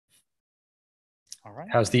All right.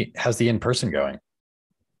 How's the in-person going?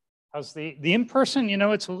 How's the in-person?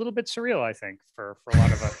 It's a little bit surreal, I think, for a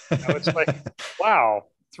lot of us. It's like, wow,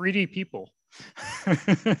 3D people.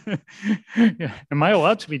 Yeah. Am I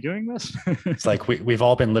allowed to be doing this? It's like we've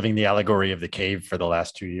all been living the allegory of the cave for the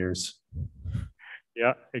last 2 years.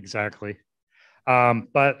 Yeah, exactly.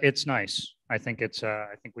 But it's nice. I think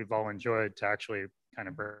we've all enjoyed to actually kind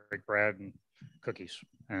of break bread and cookies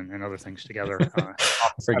and other things together.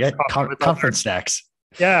 Forget conference snacks.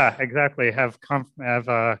 Yeah, exactly. Have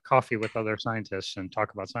coffee with other scientists and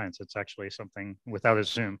talk about science. It's actually something without a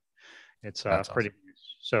Zoom. It's pretty awesome.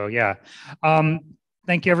 nice. So yeah.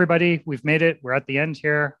 Thank you, everybody. We've made it. We're at the end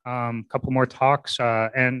here. Couple more talks,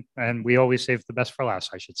 and we always save the best for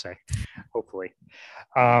last, I should say. Hopefully.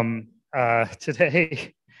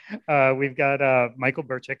 Today, we've got Michael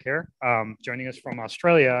Biercuk here, joining us from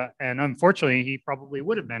Australia. And unfortunately, he probably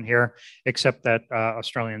would have been here, except that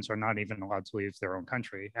Australians are not even allowed to leave their own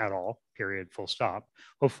country at all, period, full stop.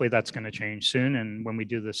 Hopefully that's going to change soon. And when we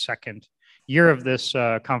do the second year of this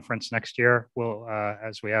conference next year, we'll,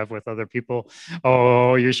 as we have with other people,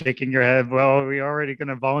 oh, you're shaking your head. Well, we're already going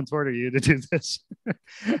to volunteer to you to do this.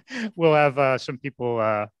 We'll have some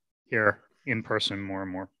people here in person more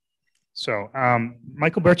and more. So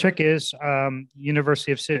Michael Biercuk is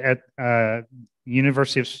University of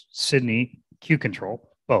Sydney Q-CTRL,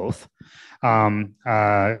 both.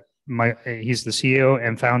 He's the CEO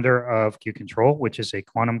and founder of Q-CTRL, which is a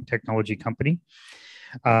quantum technology company,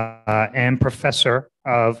 and professor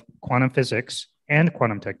of quantum physics and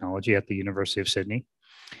quantum technology at the University of Sydney.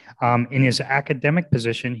 In his academic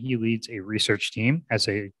position, he leads a research team as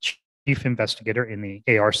a chief investigator in the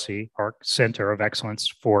ARC Center of Excellence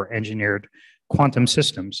for Engineered Quantum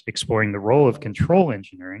Systems, exploring the role of control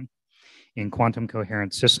engineering in quantum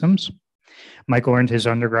coherent systems. Michael earned his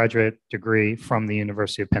undergraduate degree from the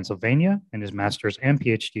University of Pennsylvania and his master's and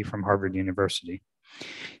PhD from Harvard University.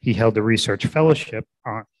 He held a research fellowship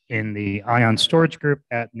in the ion storage group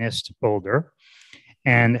at NIST Boulder,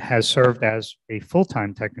 and has served as a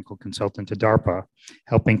full-time technical consultant to DARPA,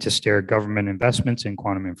 helping to steer government investments in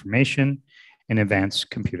quantum information and advanced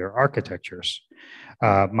computer architectures.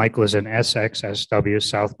 Michael is an SXSW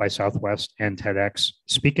South by Southwest and TEDx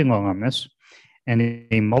speaking alumnus, and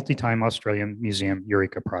a multi-time Australian Museum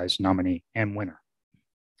Eureka Prize nominee and winner.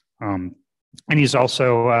 And he's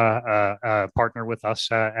also a partner with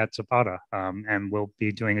us at Zapata, and we'll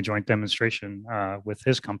be doing a joint demonstration with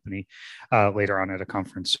his company later on at a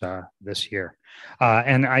conference this year.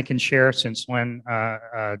 And I can share, since Len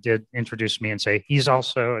did introduce me and say he's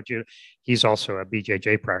also a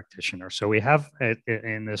BJJ practitioner. So we have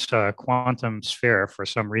in this quantum sphere, for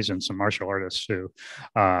some reason, some martial artists who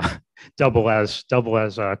double as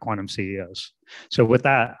quantum CEOs. So with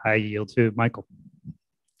that, I yield to Michael.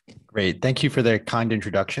 Great. Thank you for the kind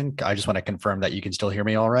introduction. I just want to confirm that you can still hear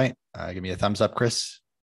me all right. Give me a thumbs up, Chris.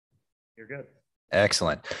 You're good.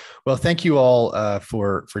 Excellent. Well, thank you all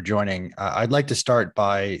for joining. I'd like to start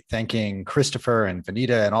by thanking Christopher and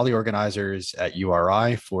Vanita and all the organizers at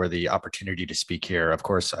URI for the opportunity to speak here. Of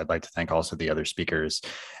course, I'd like to thank also the other speakers.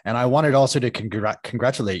 And I wanted also to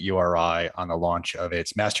congratulate URI on the launch of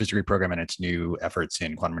its master's degree program and its new efforts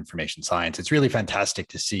in quantum information science. It's really fantastic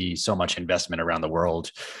to see so much investment around the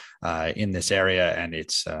world in this area, and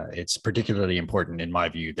it's particularly important, in my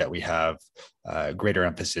view, that we have greater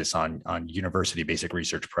emphasis on university basic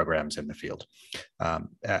research programs in the field.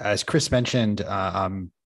 As Chris mentioned,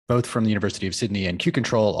 I'm both from the University of Sydney and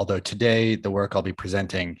Q-CTRL, although today the work I'll be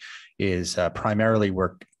presenting is primarily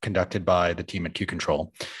work conducted by the team at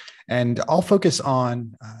Q-CTRL. And I'll focus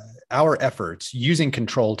on our efforts using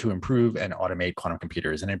control to improve and automate quantum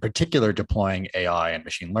computers, and in particular deploying AI and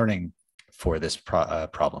machine learning for this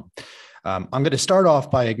problem. I'm going to start off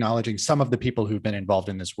by acknowledging some of the people who've been involved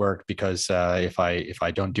in this work, because if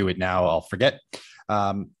I don't do it now, I'll forget.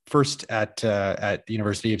 First, at the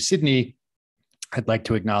University of Sydney, I'd like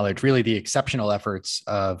to acknowledge really the exceptional efforts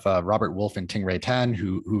of Robert Wolf and Ting Ray Tan,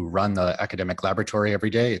 who run the academic laboratory every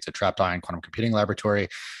day. It's a trapped ion quantum computing laboratory,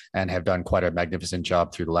 and have done quite a magnificent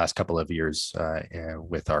job through the last couple of years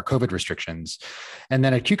with our COVID restrictions. And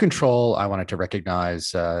then at Q-CTRL, I wanted to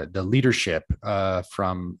recognize the leadership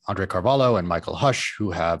from Andre Carvalho and Michael Hush,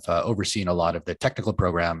 who have overseen a lot of the technical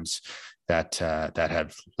programs that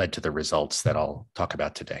have led to the results that I'll talk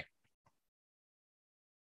about today.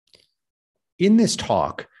 In this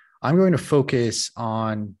talk, I'm going to focus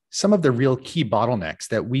on some of the real key bottlenecks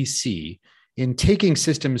that we see in taking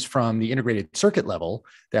systems from the integrated circuit level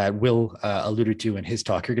that Will alluded to in his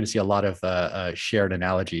talk. You're going to see a lot of shared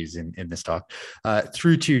analogies in this talk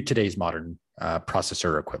through to today's modern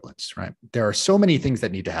processor equivalents, right? There are so many things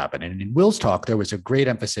that need to happen. And in Will's talk, there was a great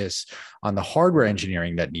emphasis on the hardware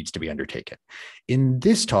engineering that needs to be undertaken. In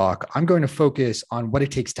this talk, I'm going to focus on what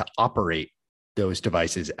it takes to operate those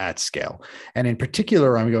devices at scale. And in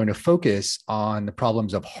particular, I'm going to focus on the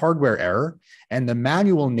problems of hardware error and the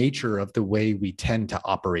manual nature of the way we tend to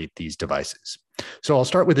operate these devices. So I'll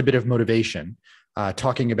start with a bit of motivation,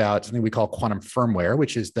 talking about something we call quantum firmware,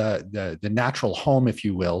 which is the natural home, if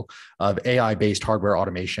you will, of AI-based hardware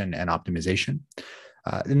automation and optimization.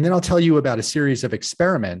 And then I'll tell you about a series of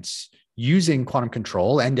experiments using quantum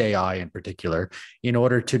control and AI in particular in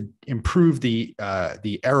order to improve the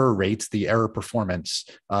error rates, the error performance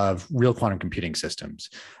of real quantum computing systems.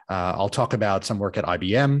 I'll talk about some work at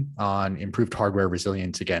IBM on improved hardware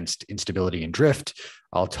resilience against instability and drift.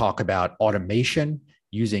 I'll talk about automation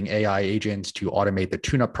using AI agents to automate the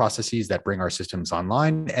tune-up processes that bring our systems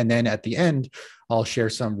online. And then at the end, I'll share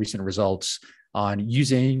some recent results on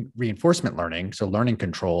using reinforcement learning, so learning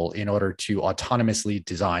control, in order to autonomously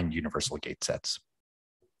design universal gate sets.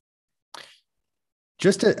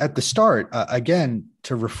 Just at the start, again,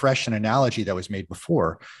 to refresh an analogy that was made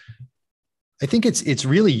before, I think it's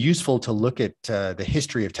really useful to look at the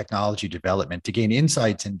history of technology development to gain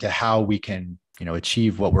insights into how we can,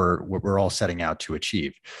 achieve what we're all setting out to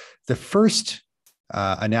achieve. The first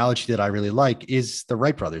analogy that I really like is the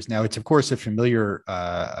Wright brothers. Now, it's of course a familiar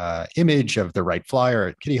image of the Wright Flyer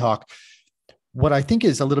at Kitty Hawk. What I think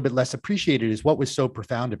is a little bit less appreciated is what was so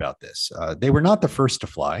profound about this. They were not the first to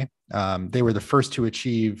fly. They were the first to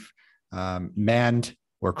achieve manned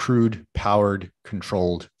or crewed, powered,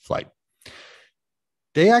 controlled flight.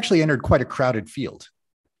 They actually entered quite a crowded field.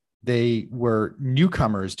 They were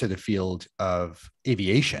newcomers to the field of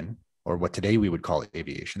aviation, or what today we would call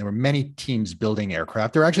aviation. There were many teams building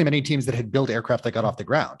aircraft. There were actually many teams that had built aircraft that got off the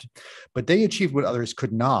ground, but they achieved what others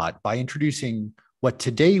could not by introducing what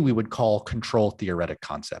today we would call control theoretic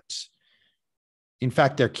concepts. In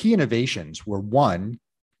fact, their key innovations were, one,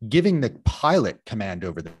 giving the pilot command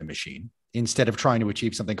over the machine instead of trying to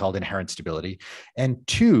achieve something called inherent stability, and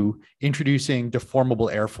two, introducing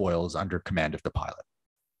deformable airfoils under command of the pilot.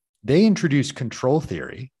 They introduced control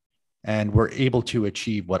theory and were able to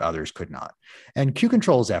achieve what others could not. And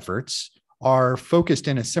Q-Control's efforts are focused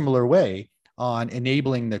in a similar way on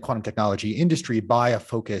enabling the quantum technology industry by a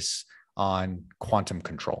focus on quantum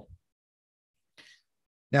control.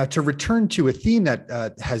 Now, to return to a theme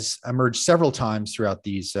that has emerged several times throughout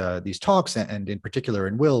these talks, and in particular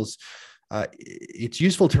in Will's, it's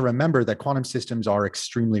useful to remember that quantum systems are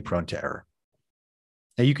extremely prone to error.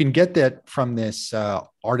 Now, you can get that from this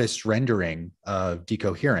artist's rendering of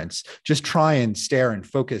decoherence. Just try and stare and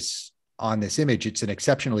focus on this image. It's an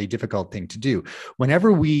exceptionally difficult thing to do.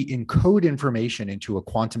 Whenever we encode information into a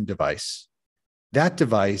quantum device, that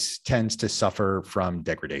device tends to suffer from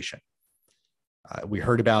degradation. We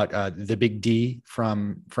heard about the big D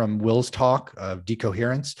from Will's talk of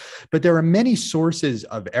decoherence, but there are many sources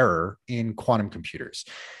of error in quantum computers.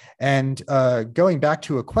 And going back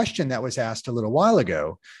to a question that was asked a little while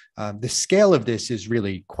ago, the scale of this is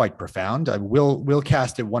really quite profound. We'll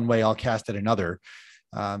cast it one way, I'll cast it another,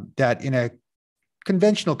 that in a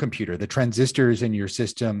conventional computer, the transistors in your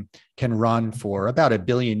system can run for about 1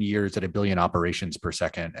 billion years at 1 billion operations per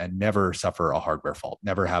second and never suffer a hardware fault,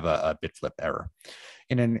 never have a bit flip error.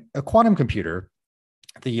 In a quantum computer,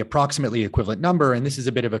 the approximately equivalent number, and this is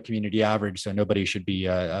a bit of a community average, so nobody should be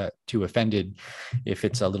too offended if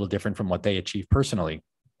it's a little different from what they achieve personally,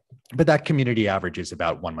 but that community average is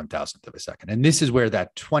about 1/1000th of a second. And this is where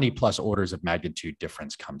that 20 plus orders of magnitude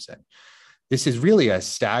difference comes in. This is really a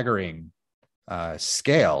staggering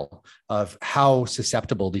scale of how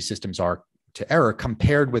susceptible these systems are to error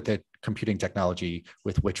compared with the computing technology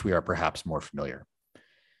with which we are perhaps more familiar.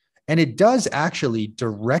 And it does actually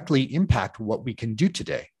directly impact what we can do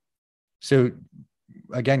today. So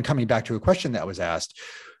again, coming back to a question that was asked,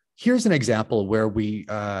 here's an example where we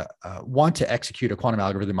want to execute a quantum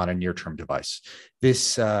algorithm on a near-term device.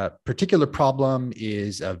 This particular problem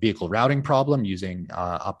is a vehicle routing problem using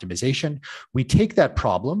optimization. We take that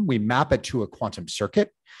problem, we map it to a quantum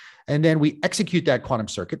circuit, and then we execute that quantum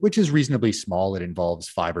circuit, which is reasonably small. It involves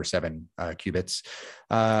 5 or 7 qubits.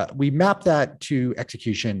 We map that to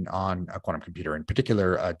execution on a quantum computer, in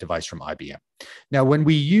particular, a device from IBM. Now, when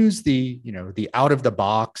we use the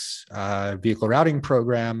out-of-the-box vehicle routing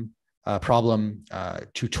program problem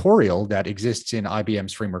tutorial that exists in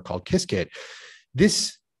IBM's framework called Qiskit,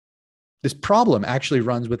 this problem actually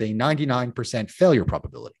runs with a 99% failure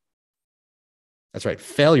probability. That's right,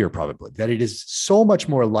 failure probability, that it is so much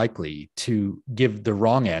more likely to give the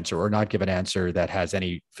wrong answer or not give an answer that has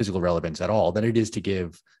any physical relevance at all than it is to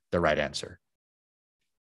give the right answer.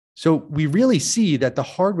 So we really see that the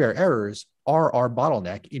hardware errors are our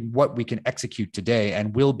bottleneck in what we can execute today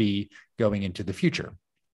and will be going into the future.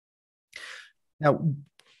 Now,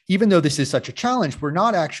 even though this is such a challenge, we're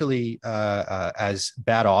not actually as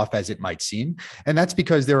bad off as it might seem. And that's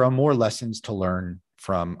because there are more lessons to learn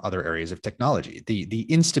from other areas of technology. The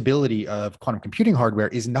instability of quantum computing hardware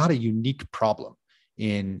is not a unique problem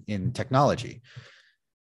in technology.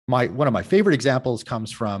 One of my favorite examples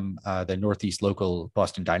comes from the Northeast local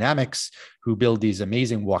Boston Dynamics, who build these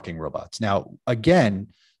amazing walking robots. Now, again,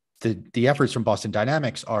 the efforts from Boston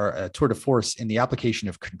Dynamics are a tour de force in the application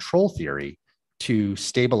of control theory to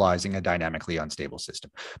stabilizing a dynamically unstable system.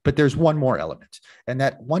 But there's one more element. And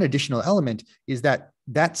that one additional element is that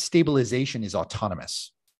stabilization is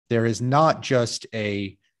autonomous. There is not just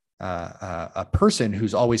a person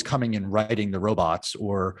who's always coming and writing the robots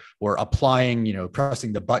or applying,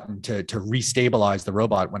 pressing the button to restabilize the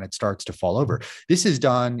robot when it starts to fall over. This is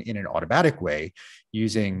done in an automatic way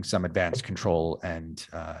using some advanced control and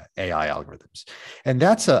AI algorithms. And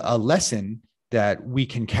that's a lesson that we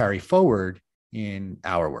can carry forward in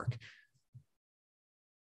our work.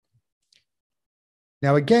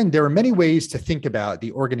 Now, again, there are many ways to think about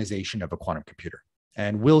the organization of a quantum computer.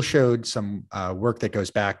 And Will showed some work that goes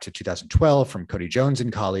back to 2012 from Cody Jones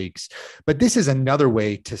and colleagues. But this is another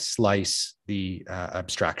way to slice the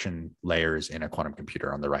abstraction layers in a quantum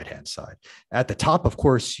computer on the right-hand side. At the top, of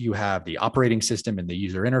course, you have the operating system and the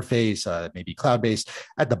user interface, maybe cloud-based.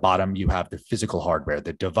 At the bottom, you have the physical hardware,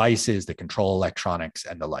 the devices, the control electronics,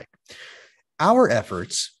 and the like. Our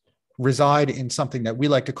efforts reside in something that we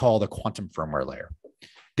like to call the quantum firmware layer.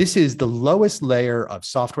 This is the lowest layer of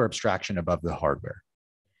software abstraction above the hardware.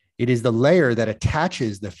 It is the layer that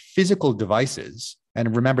attaches the physical devices,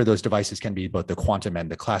 and remember those devices can be both the quantum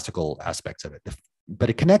and the classical aspects of it,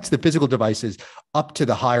 but it connects the physical devices up to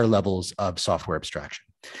the higher levels of software abstraction.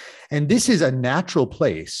 And this is a natural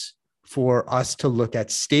place for us to look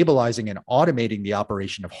at stabilizing and automating the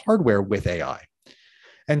operation of hardware with AI.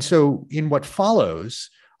 And so in what follows,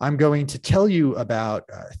 I'm going to tell you about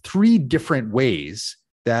 3 different ways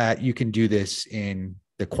that you can do this in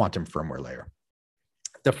the quantum firmware layer.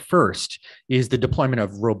 The first is the deployment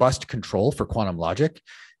of robust control for quantum logic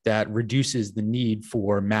that reduces the need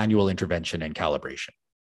for manual intervention and calibration.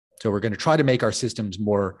 So we're going to try to make our systems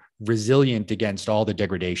more resilient against all the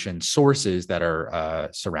degradation sources that are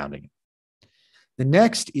surrounding it. The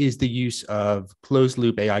next is the use of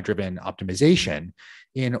closed-loop AI-driven optimization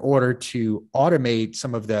in order to automate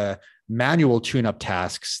some of the manual tune-up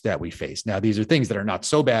tasks that we face. Now, these are things that are not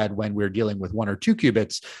so bad when we're dealing with 1 or 2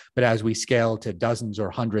 qubits, but as we scale to dozens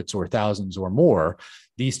or hundreds or thousands or more,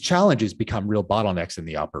 these challenges become real bottlenecks in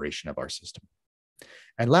the operation of our system.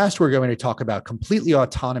 And last, we're going to talk about completely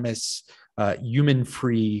autonomous,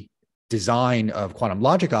 human-free design of quantum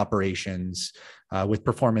logic operations with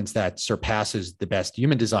performance that surpasses the best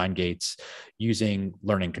human design gates using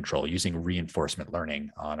learning control, using reinforcement learning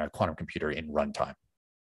on a quantum computer in runtime.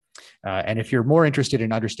 And if you're more interested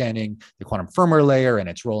in understanding the quantum firmware layer and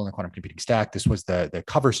its role in the quantum computing stack, this was the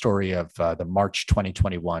cover story of the March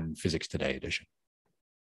 2021 Physics Today edition.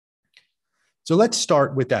 So let's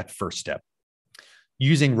start with that first step,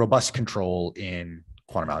 using robust control in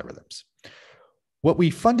quantum algorithms. What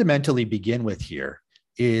we fundamentally begin with here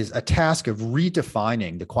is a task of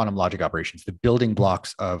redefining the quantum logic operations, the building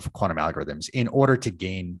blocks of quantum algorithms, in order to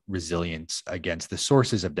gain resilience against the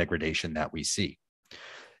sources of degradation that we see.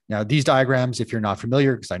 Now, these diagrams, if you're not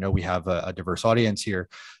familiar, because I know we have a diverse audience here,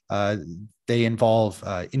 they involve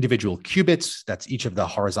individual qubits. That's each of the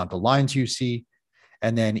horizontal lines you see.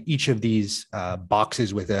 And then each of these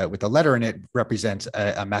boxes with a letter in it represents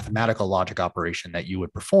a mathematical logic operation that you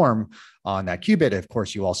would perform on that qubit. Of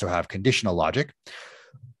course, you also have conditional logic.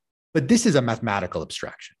 But this is a mathematical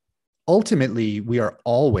abstraction. Ultimately, we are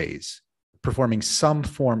always performing some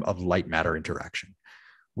form of light matter interaction.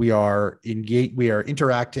 We are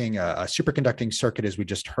interacting a superconducting circuit, as we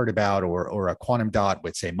just heard about, or a quantum dot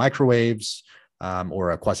with, say, microwaves,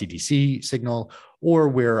 or a quasi-DC signal, or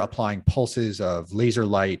we're applying pulses of laser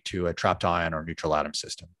light to a trapped ion or neutral atom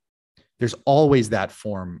system. There's always that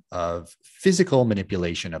form of physical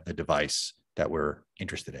manipulation of the device that we're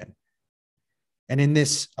interested in. And in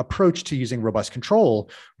this approach to using robust control,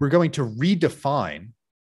 we're going to redefine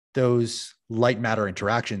those light matter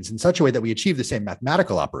interactions in such a way that we achieve the same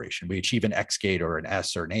mathematical operation. We achieve an X gate or an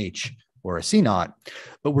S or an H or a C naught,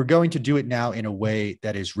 but we're going to do it now in a way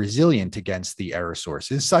that is resilient against the error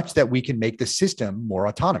sources, such that we can make the system more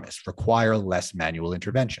autonomous, require less manual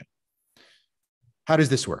intervention. How does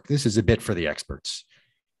this work? This is a bit for the experts.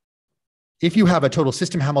 If you have a total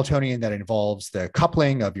system Hamiltonian that involves the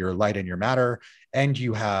coupling of your light and your matter, and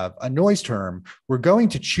you have a noise term, we're going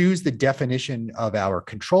to choose the definition of our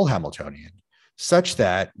control Hamiltonian such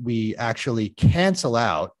that we actually cancel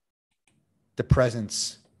out the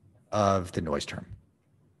presence of the noise term.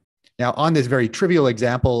 Now, on this very trivial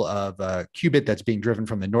example of a qubit that's being driven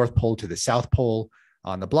from the North Pole to the South Pole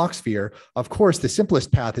on the Bloch sphere, of course, the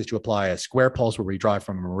simplest path is to apply a square pulse where we drive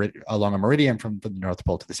along a meridian from the North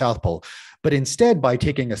Pole to the South Pole. But instead, by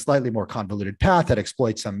taking a slightly more convoluted path that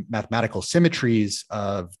exploits some mathematical symmetries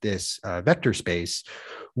of this vector space,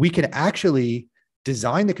 we can actually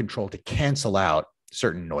design the control to cancel out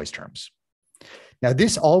certain noise terms. Now,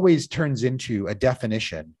 this always turns into a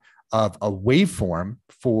definition of a waveform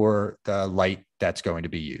for the light that's going to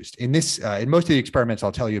be used. In most of the experiments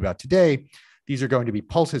I'll tell you about today, these are going to be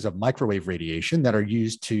pulses of microwave radiation that are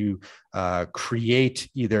used to create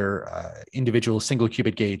either individual single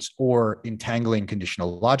qubit gates or entangling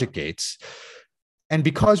conditional logic gates. And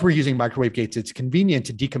because we're using microwave gates, it's convenient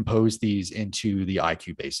to decompose these into the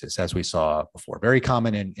IQ basis, as we saw before. Very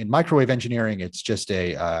common in microwave engineering. It's just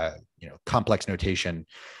a complex notation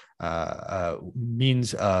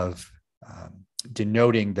means of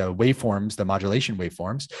denoting the waveforms, the modulation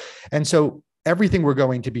waveforms. And so everything we're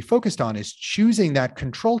going to be focused on is choosing that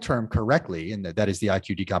control term correctly, and that is the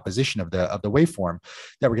IQ decomposition of the waveform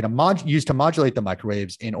that we're going to use to modulate the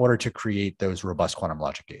microwaves in order to create those robust quantum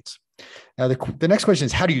logic gates. Now, the next question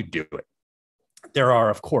is, how do you do it? There are,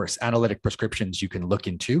 of course, analytic prescriptions you can look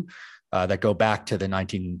into that go back to the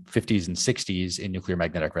 1950s and 60s in nuclear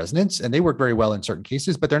magnetic resonance, and they work very well in certain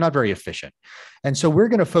cases, but they're not very efficient. And so we're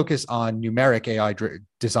going to focus on numeric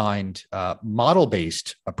AI-designed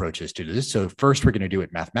model-based approaches to this. So first, we're going to do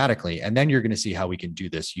it mathematically, and then you're going to see how we can do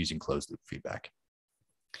this using closed-loop feedback.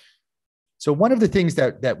 So one of the things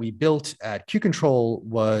that we built at Q-Control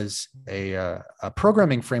was a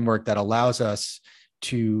programming framework that allows us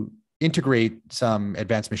to integrate some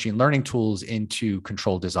advanced machine learning tools into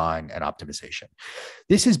control design and optimization.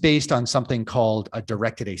 This is based on something called a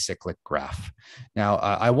directed acyclic graph. Now,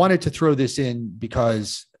 I wanted to throw this in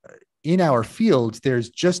because in our field, there's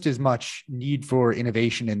just as much need for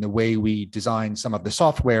innovation in the way we design some of the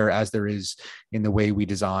software as there is in the way we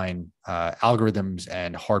design algorithms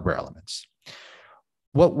and hardware elements.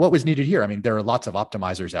 What was needed here? I mean, there are lots of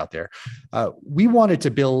optimizers out there. We wanted to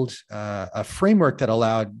build a framework that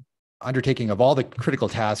allowed undertaking of all the critical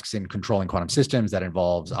tasks in controlling quantum systems that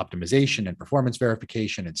involves optimization and performance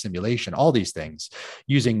verification and simulation, all these things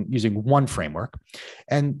using one framework.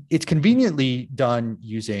 And it's conveniently done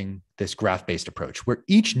using this graph-based approach, where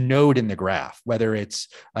each node in the graph, whether it's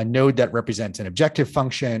a node that represents an objective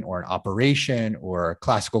function or an operation or a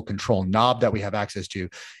classical control knob that we have access to,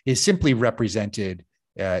 is simply represented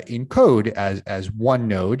in code as one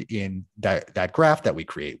node in that graph that we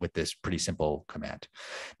create with this pretty simple command.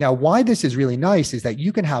 Now, why this is really nice is that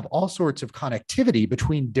you can have all sorts of connectivity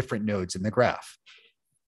between different nodes in the graph.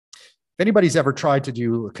 If anybody's ever tried to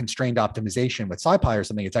do a constrained optimization with SciPy or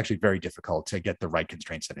something, it's actually very difficult to get the right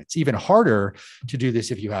constraints in it. It's even harder to do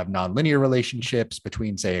this if you have nonlinear relationships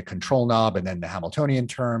between, say, a control knob and then the Hamiltonian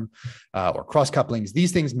term or cross couplings.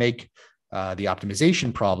 These things make the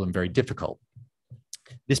optimization problem very difficult.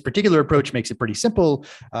 This particular approach makes it pretty simple,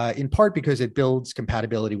 in part because it builds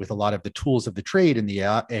compatibility with a lot of the tools of the trade in the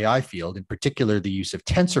AI field, in particular the use of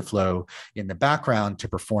TensorFlow in the background to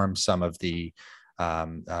perform some of the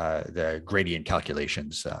gradient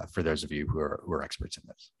calculations for those of you who are experts in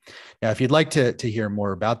this. Now, if you'd like to hear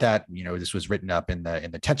more about that, this was written up in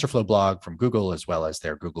the TensorFlow blog from Google as well as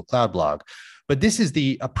their Google Cloud blog. But this is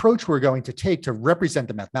the approach we're going to take to represent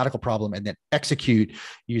the mathematical problem and then execute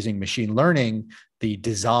using machine learning the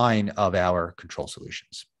design of our control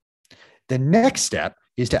solutions. The next step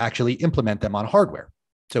is to actually implement them on hardware.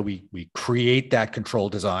 So we create that control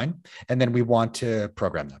design, and then we want to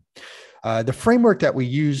program them. The framework that we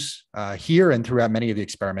use here and throughout many of the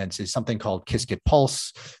experiments is something called Qiskit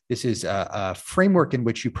Pulse. This is a framework in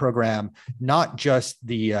which you program not just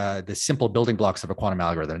the simple building blocks of a quantum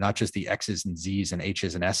algorithm, not just the X's and Z's and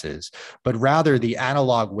H's and S's, but rather the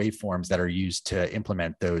analog waveforms that are used to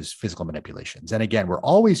implement those physical manipulations. And again, we're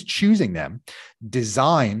always choosing them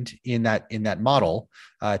designed in that model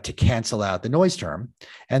to cancel out the noise term.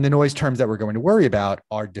 And the noise terms that we're going to worry about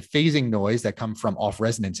are dephasing noise that come from off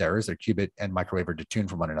resonance errors. They're qubit and microwave are detuned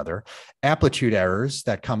from one another. Amplitude errors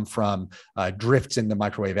that come from drifts in the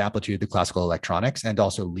microwave amplitude, the classical electronics, and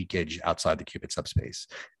also leakage outside the qubit subspace.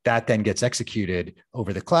 That then gets executed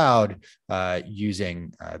over the cloud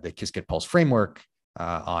using the Qiskit Pulse framework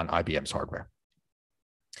on IBM's hardware.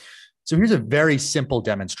 So here's a very simple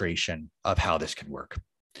demonstration of how this can work.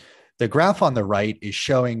 The graph on the right is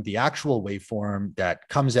showing the actual waveform that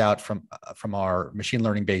comes out from our machine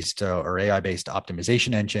learning based or AI based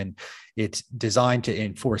optimization engine. It's designed to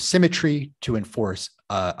enforce symmetry, to enforce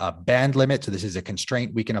a band limit. So this is a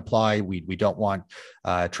constraint we can apply. We don't want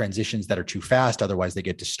transitions that are too fast, otherwise they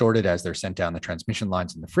get distorted as they're sent down the transmission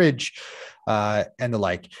lines in the fridge, and the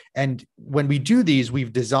like. And when we do these,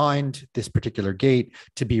 we've designed this particular gate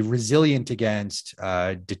to be resilient against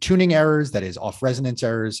detuning errors, that is off resonance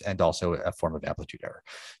errors, and also a form of amplitude error.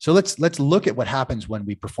 So let's look at what happens when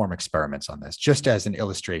we perform experiments on this, just as an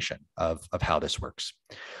illustration of how this works.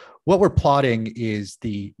 What we're plotting is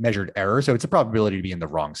the measured error. So it's a probability to be in the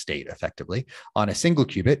wrong state, effectively, on a single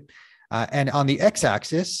qubit. And on the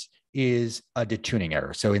x-axis is a detuning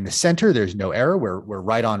error. So in the center, there's no error. We're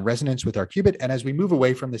right on resonance with our qubit. And as we move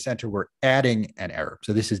away from the center, we're adding an error.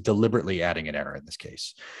 So this is deliberately adding an error in this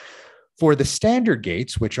case. For the standard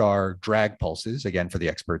gates, which are drag pulses, again, for the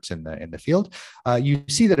experts in the field, you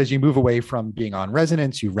see that as you move away from being on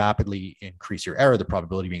resonance, you rapidly increase your error, the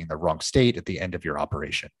probability being in the wrong state at the end of your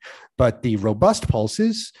operation. But the robust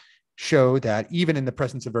pulses show that even in the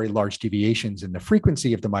presence of very large deviations in the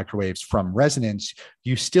frequency of the microwaves from resonance,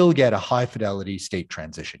 you still get a high fidelity state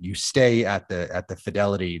transition. You stay at the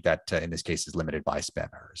fidelity that in this case is limited by spam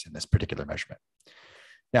errors in this particular measurement.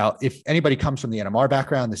 Now, if anybody comes from the NMR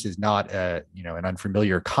background, this is not an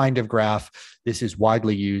unfamiliar kind of graph. This is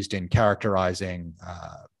widely used in characterizing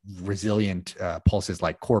resilient pulses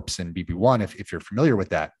like CORPS and BB1, if you're familiar with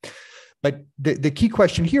that. But the key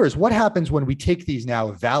question here is what happens when we take these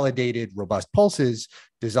now validated robust pulses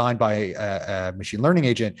designed by a machine learning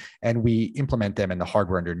agent and we implement them in the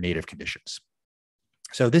hardware under native conditions.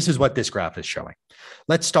 So this is what this graph is showing.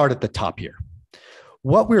 Let's start at the top here.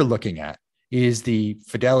 What we're looking at is the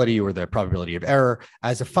fidelity or the probability of error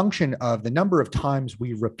as a function of the number of times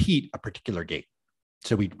we repeat a particular gate.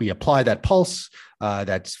 So we apply that pulse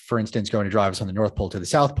that's, for instance, going to drive us from the North Pole to the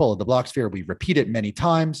South Pole of the Bloch sphere. We repeat it many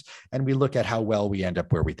times, and we look at how well we end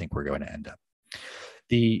up where we think we're going to end up.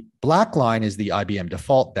 The black line is the IBM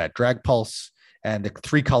default, that drag pulse, and the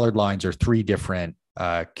three colored lines are three different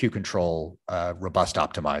Q-control robust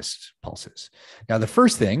optimized pulses. Now, the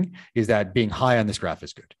first thing is that being high on this graph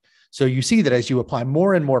is good. So you see that as you apply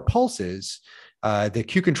more and more pulses, the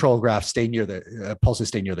Q-control graph pulses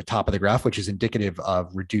stay near the top of the graph, which is indicative of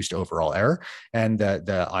reduced overall error. And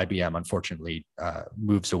the IBM, unfortunately,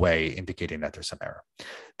 moves away, indicating that there's some error.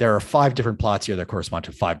 There are 5 different plots here that correspond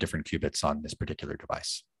to 5 different qubits on this particular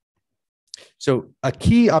device. So a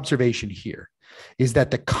key observation here is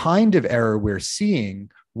that the kind of error we're seeing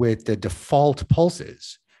with the default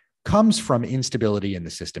pulses comes from instability in the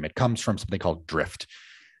system. It comes from something called drift,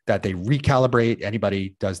 that they recalibrate.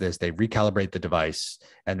 Anybody does this, they recalibrate the device.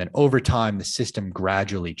 And then over time, the system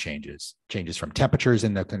gradually changes from temperatures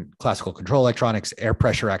in the classical control electronics. Air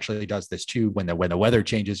pressure actually does this too. When the weather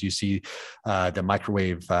changes, you see the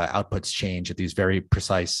microwave outputs change at these very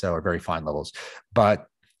precise or very fine levels. But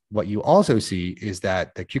what you also see is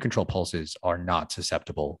that the Q-control pulses are not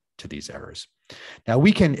susceptible to these errors. Now,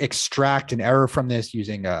 we can extract an error from this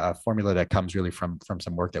using a formula that comes really from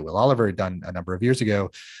some work that Will Oliver had done a number of years ago,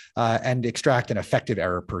 and extract an effective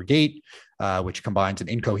error per gate, which combines an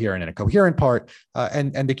incoherent and a coherent part.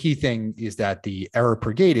 And the key thing is that the error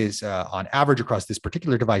per gate is on average across this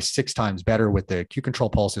particular device 6 times better with the Q-control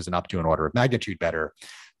pulses and up to an order of magnitude better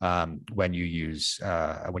when you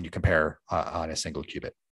compare on a single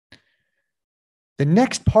qubit. The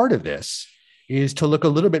next part of this is to look a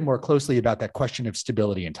little bit more closely about that question of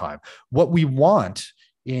stability in time. What we want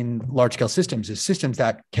in large-scale systems is systems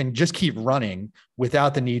that can just keep running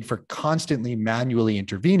without the need for constantly manually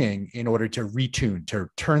intervening in order to retune, to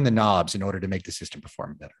turn the knobs in order to make the system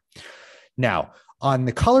perform better. Now, on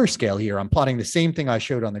the color scale here, I'm plotting the same thing I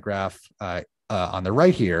showed on the graph on the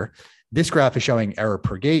right here. This graph is showing error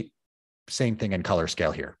per gate, same thing in color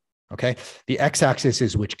scale here. Okay, the x-axis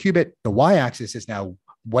is which qubit, the y-axis is now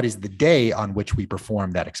what is the day on which we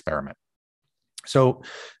perform that experiment. So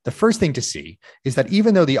the first thing to see is that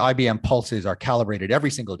even though the IBM pulses are calibrated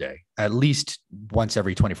every single day, at least once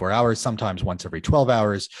every 24 hours, sometimes once every 12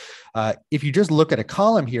 hours, if you just look at a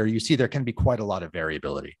column here, you see there can be quite a lot of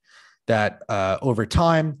variability. That over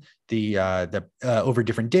time, over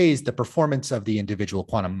different days, the performance of the individual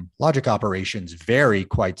quantum logic operations vary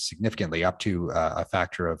quite significantly, up to a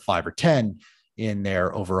factor of 5 or 10 in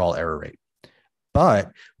their overall error rate.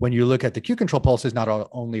 But when you look at the Q-control pulses, not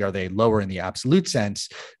only are they lower in the absolute sense,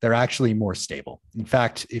 they're actually more stable. In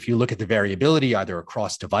fact, if you look at the variability either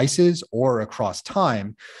across devices or across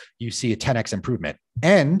time, you see a 10x improvement.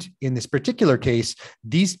 And in this particular case,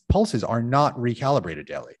 these pulses are not recalibrated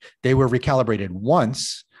daily. They were recalibrated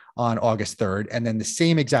once on August 3rd, and then the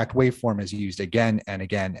same exact waveform is used again and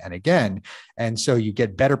again and again. And so you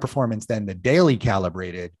get better performance than the daily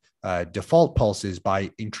calibrated default pulses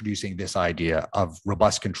by introducing this idea of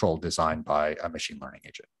robust control designed by a machine learning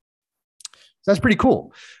agent. So that's pretty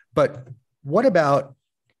cool. But what about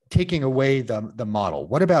taking away the model?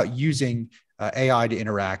 What about using AI to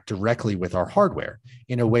interact directly with our hardware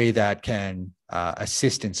in a way that can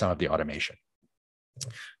assist in some of the automation?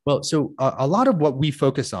 Well, so a lot of what we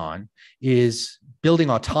focus on is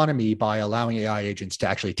building autonomy by allowing AI agents to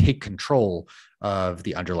actually take control of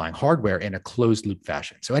the underlying hardware in a closed loop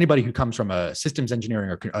fashion. So anybody who comes from a systems engineering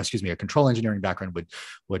or a control engineering background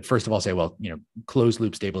would first of all say, well, closed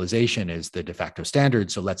loop stabilization is the de facto standard.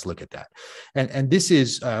 So let's look at that. And this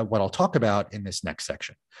is what I'll talk about in this next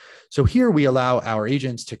section. So here we allow our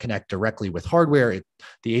agents to connect directly with hardware.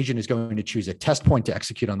 The agent is going to choose a test point to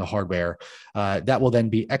execute on the hardware. That will then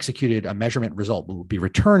be executed. A measurement result will be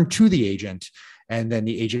returned to the agent, and then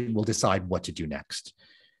the agent will decide what to do next.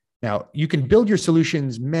 Now, you can build your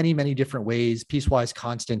solutions many, many different ways: piecewise,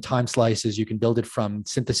 constant, time slices. You can build it from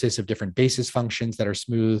synthesis of different basis functions that are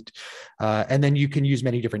smoothed. And then you can use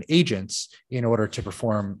many different agents in order to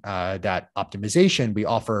perform that optimization. We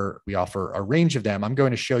offer a range of them. I'm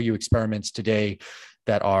going to show you experiments today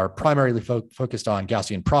that are primarily focused on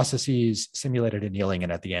Gaussian processes, simulated annealing,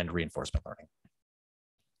 and at the end, reinforcement learning.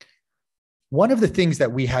 One of the things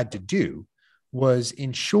that we had to do was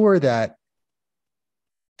ensure that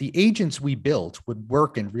the agents we built would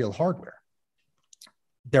work in real hardware.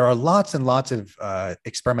 There are lots and lots of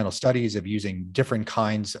experimental studies of using different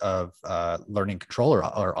kinds of learning control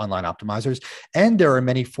or online optimizers. And there are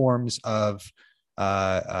many forms of,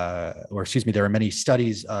 there are many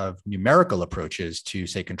studies of numerical approaches to,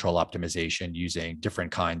 say, control optimization using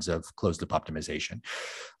different kinds of closed loop optimization.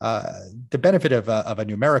 The benefit of a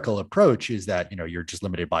numerical approach is that you're just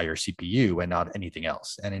limited by your CPU and not anything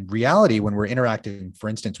else. And in reality, when we're interacting, for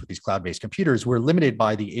instance, with these cloud-based computers, we're limited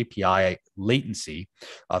by the API latency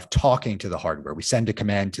of talking to the hardware. We send a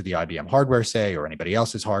command to the IBM hardware, say, or anybody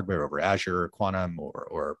else's hardware over Azure, Quantum,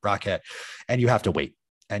 or Bracket, and you have to wait.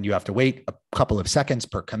 And you have to wait a couple of seconds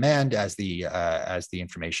per command as the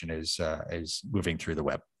information is moving through the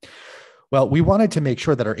web. Well, we wanted to make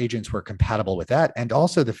sure that our agents were compatible with that, and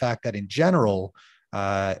also the fact that in general,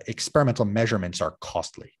 experimental measurements are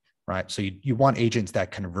costly, right? So you want agents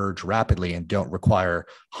that converge rapidly and don't require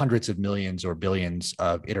hundreds of millions or billions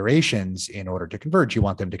of iterations in order to converge. You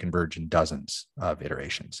want them to converge in dozens of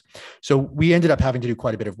iterations. So we ended up having to do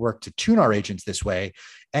quite a bit of work to tune our agents this way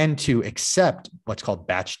and to accept what's called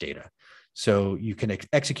batch data. So you can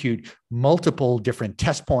execute multiple different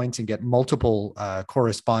test points and get multiple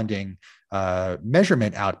corresponding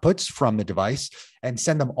measurement outputs from the device and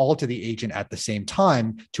send them all to the agent at the same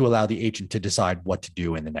time to allow the agent to decide what to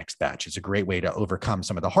do in the next batch. It's a great way to overcome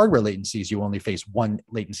some of the hardware latencies. You only face one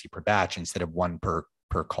latency per batch instead of one per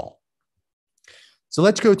call. So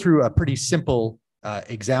let's go through a pretty simple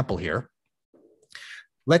example here.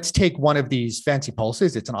 Let's take one of these fancy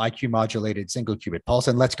pulses. It's an IQ modulated single qubit pulse,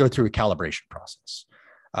 and let's go through a calibration process.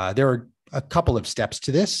 There are a couple of steps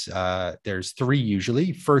to this. There's three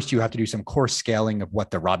usually. First, you have to do some coarse scaling of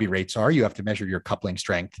what the Rabi rates are. You have to measure your coupling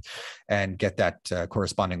strength and get that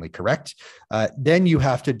correspondingly correct. Then you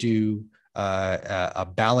have to do a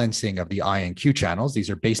balancing of the I and Q channels. These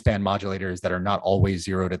are baseband modulators that are not always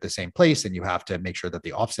zeroed at the same place, and you have to make sure that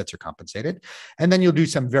the offsets are compensated. And then you'll do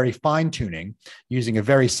some very fine tuning using a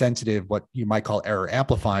very sensitive, what you might call error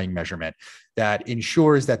amplifying measurement that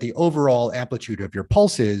ensures that the overall amplitude of your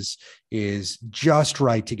pulses is just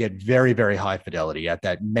right to get very, very high fidelity at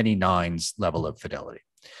that many nines level of fidelity.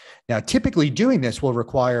 Now, typically doing this will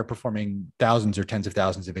require performing thousands or tens of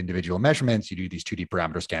thousands of individual measurements. You do these 2D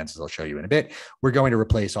parameter scans, as I'll show you in a bit. We're going to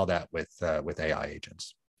replace all that with AI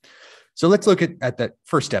agents. So let's look at that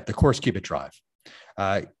first step, the coarse qubit drive.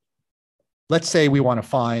 Let's say we want to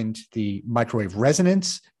find the microwave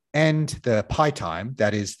resonance and the pi time,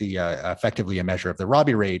 that is effectively a measure of the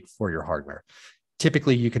Rabi rate for your hardware.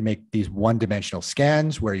 Typically, you can make these one-dimensional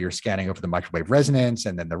scans where you're scanning over the microwave resonance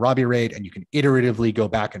and then the Rabi rate, and you can iteratively go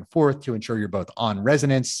back and forth to ensure you're both on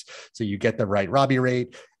resonance, so you get the right Rabi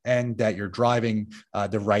rate, and that you're driving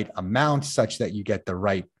the right amount such that you get the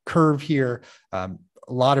right curve here. A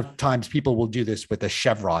lot of times people will do this with a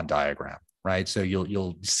chevron diagram, right? So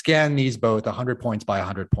you'll scan these both 100 points by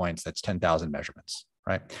 100 points. That's 10,000 measurements,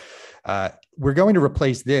 right? We're going to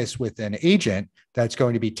replace this with an agent that's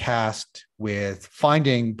going to be tasked with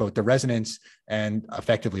finding both the resonance and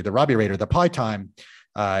effectively the Rabi rate or the pi time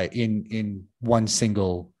in one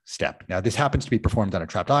single step. Now, this happens to be performed on a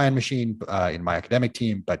trapped ion machine in my academic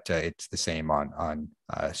team, but it's the same on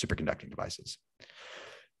superconducting devices.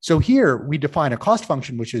 So here we define a cost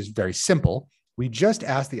function, which is very simple. We just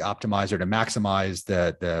ask the optimizer to maximize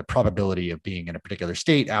the probability of being in a particular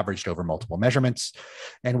state averaged over multiple measurements.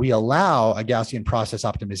 And we allow a Gaussian process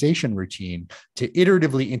optimization routine to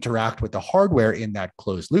iteratively interact with the hardware in that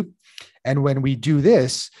closed loop. And when we do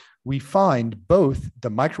this, we find both the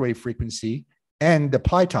microwave frequency and the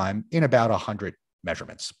pi time in about 100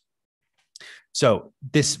 measurements. So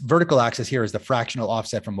this vertical axis here is the fractional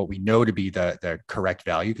offset from what we know to be the correct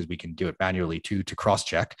value, because we can do it manually to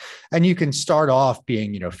cross-check. And you can start off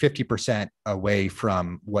being 50% away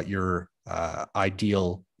from what your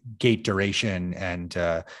ideal gate duration and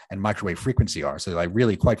microwave frequency are. So like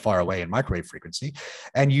really quite far away in microwave frequency.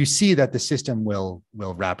 And you see that the system will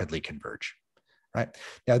rapidly converge. Right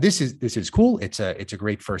now, this is cool. It's a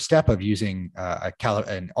great first step of using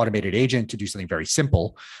an automated agent to do something very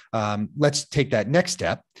simple. Let's take that next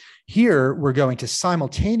step. Here, we're going to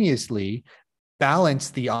simultaneously balance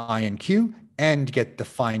the INQ and get the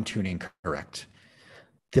fine tuning correct.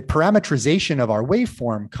 The parameterization of our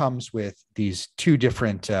waveform comes with these two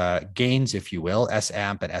different gains, if you will,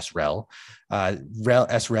 S-amp and S-rel.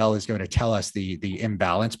 S-rel is going to tell us the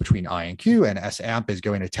imbalance between I and Q, and S-amp is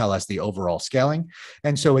going to tell us the overall scaling.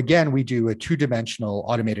 And so again, we do a two-dimensional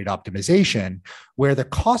automated optimization where the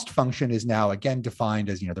cost function is now again defined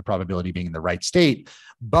as the probability being in the right state,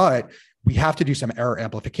 but we have to do some error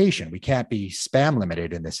amplification. We can't be spam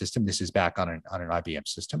limited in the system. This is back on an IBM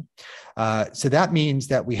system. So that means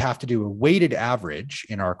that we have to do a weighted average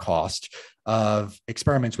in our cost of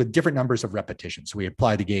experiments with different numbers of repetitions. So we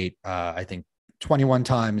apply the gate, I think, 21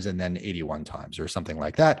 times and then 81 times or something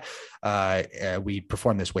like that. We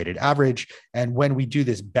perform this weighted average. And when we do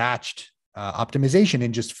this batched optimization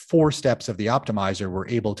in just 4 steps of the optimizer, we're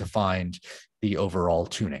able to find the overall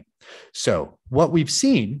tuning. So what we've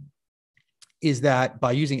seen is that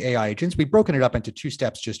by using AI agents, we've broken it up into 2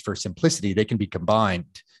 steps just for simplicity. They can be combined.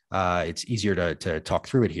 It's easier to talk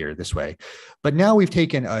through it here this way. But now we've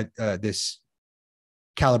taken this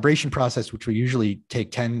calibration process, which we usually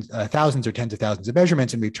take thousands or tens of thousands of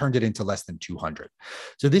measurements, and we turned it into less than 200.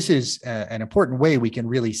 So this is an important way we can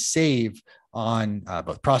really save on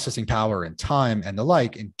both processing power and time and the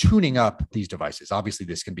like in tuning up these devices. Obviously,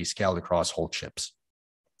 this can be scaled across whole chips.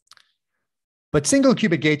 But single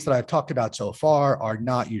qubit gates that I've talked about so far are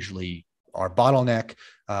not usually our bottleneck.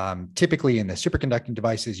 Typically in the superconducting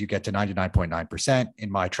devices, you get to 99.9%. In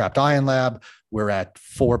my trapped ion lab, we're at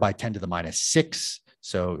 4 by 10 to the minus 6.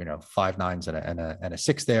 So, 5 nines and a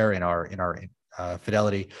 6 there in our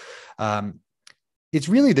fidelity. It's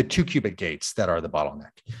really the 2 qubit gates that are the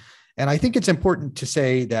bottleneck. And I think it's important to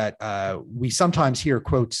say that we sometimes hear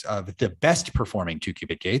quotes of the best performing 2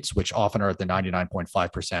 qubit gates, which often are at the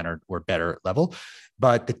 99.5% or better level.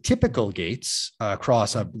 But the typical gates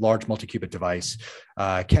across a large multi-qubit device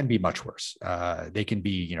can be much worse. They can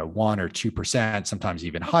be 1 or 2%, sometimes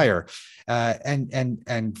even higher.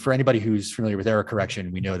 And for anybody who's familiar with error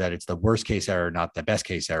correction, we know that it's the worst case error, not the best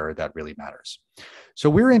case error, that really matters. So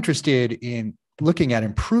we're interested in looking at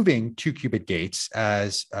improving 2 qubit gates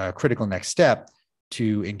as a critical next step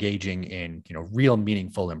to engaging in real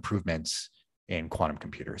meaningful improvements in quantum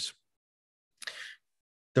computers.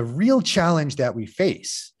 The real challenge that we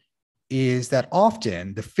face is that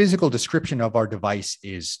often the physical description of our device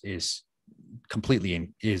is completely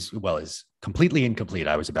incomplete.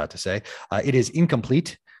 I was about to say it is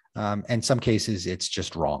incomplete. In some cases, it's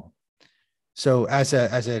just wrong. So as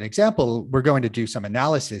an example, we're going to do some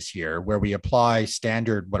analysis here where we apply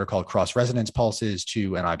standard, what are called cross-resonance pulses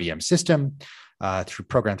to an IBM system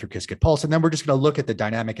programmed through Qiskit Pulse. And then we're just going to look at the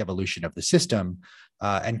dynamic evolution of the system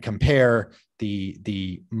and compare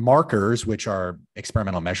the markers, which are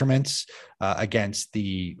experimental measurements, against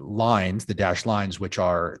the lines, the dashed lines, which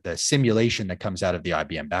are the simulation that comes out of the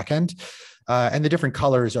IBM backend. And the different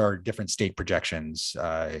colors are different state projections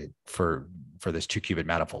for this 2 qubit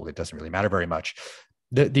manifold. It doesn't really matter very much.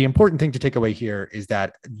 The important thing to take away here is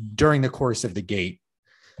that during the course of the gate,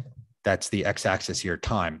 that's the x-axis here,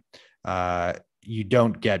 time, you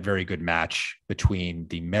don't get very good match between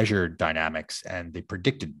the measured dynamics and the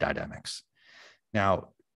predicted dynamics. Now,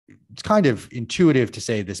 it's kind of intuitive to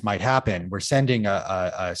say this might happen. We're sending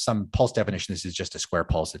some pulse definition. This is just a square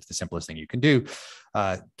pulse. It's the simplest thing you can do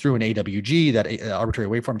through an AWG. That arbitrary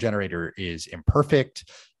waveform generator is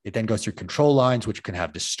imperfect. It then goes through control lines, which can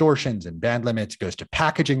have distortions and band limits. It goes to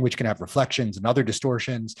packaging, which can have reflections and other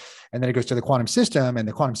distortions. And then it goes to the quantum system, and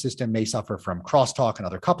the quantum system may suffer from crosstalk and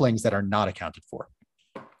other couplings that are not accounted for.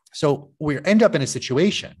 So we end up in a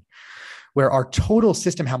situation where our total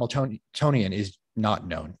system Hamiltonian is not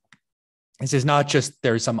known. This is not just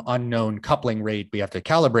there's some unknown coupling rate we have to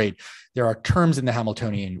calibrate. There are terms in the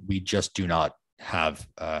Hamiltonian we just do not have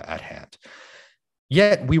at hand.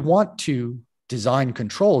 Yet we want to design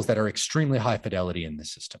controls that are extremely high fidelity in the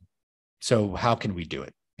system. So how can we do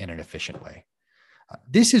it in an efficient way?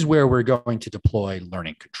 This is where we're going to deploy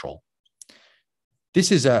learning control.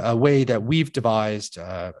 This is a way that we've devised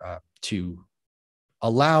to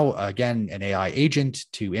allow, again, an AI agent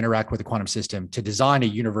to interact with the quantum system to design a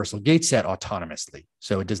universal gate set autonomously.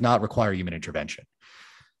 So it does not require human intervention.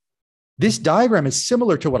 This diagram is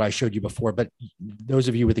similar to what I showed you before, but those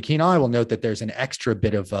of you with a keen eye will note that there's an extra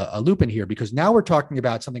bit of a loop in here, because now we're talking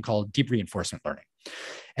about something called deep reinforcement learning.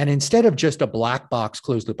 And instead of just a black box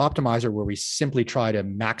closed loop optimizer where we simply try to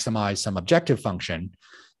maximize some objective function,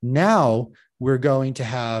 now we're going to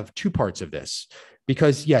have two parts of this.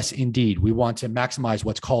 Because yes, indeed, we want to maximize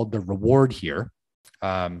what's called the reward here,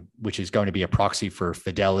 which is going to be a proxy for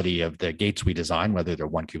fidelity of the gates we design, whether they're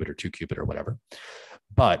 1 qubit or 2 qubit or whatever.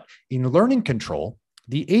 But in learning control,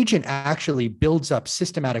 the agent actually builds up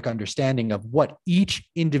systematic understanding of what each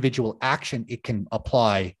individual action it can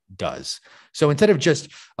apply does. So instead of just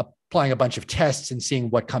applying a bunch of tests and seeing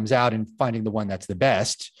what comes out and finding the one that's the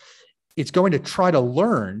best, it's going to try to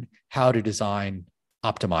learn how to design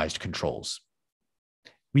optimized controls.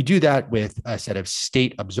 We do that with a set of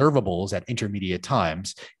state observables at intermediate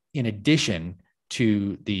times, in addition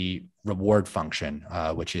to the reward function,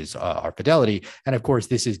 which is our fidelity. And of course,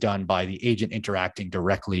 this is done by the agent interacting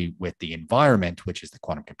directly with the environment, which is the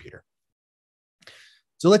quantum computer.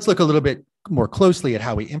 So let's look a little bit more closely at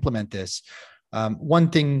how we implement this. One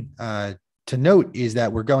thing to note is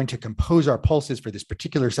that we're going to compose our pulses for this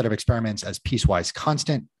particular set of experiments as piecewise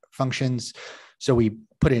constant functions. So we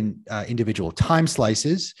put in individual time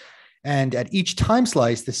slices, and at each time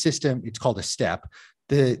slice, the system, it's called a step,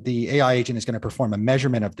 the AI agent is going to perform a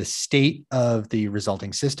measurement of the state of the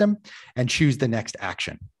resulting system and choose the next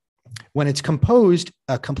action. When it's composed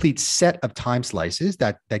a complete set of time slices,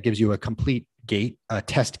 that gives you a complete gate, a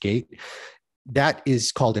test gate, that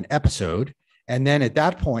is called an episode. And then at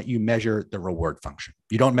that point, you measure the reward function.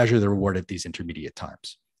 You don't measure the reward at these intermediate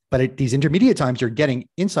times. But at these intermediate times, you're getting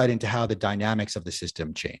insight into how the dynamics of the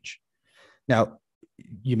system change. Now,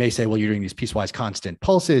 you may say, well, you're doing these piecewise constant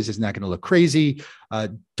pulses. Isn't that going to look crazy?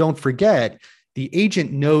 Don't forget, the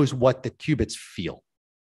agent knows what the qubits feel,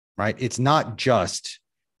 right? It's not just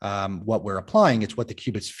what we're applying. It's what the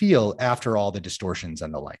qubits feel after all the distortions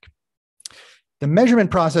and the like. The measurement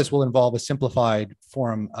process will involve a simplified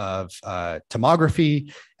form of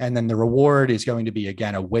tomography. And then the reward is going to be,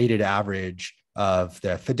 again, a weighted average of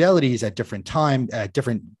the fidelities at different time, at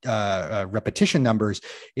different repetition numbers,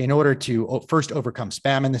 in order to first overcome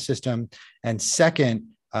spam in the system, and second,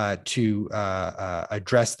 to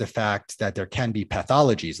address the fact that there can be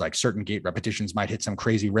pathologies, like certain gate repetitions might hit some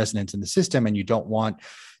crazy resonance in the system, and you don't want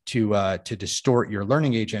to distort your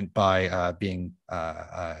learning agent by being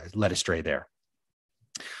led astray there.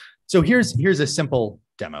 So here's a simple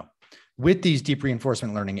demo. With these deep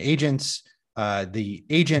reinforcement learning agents, the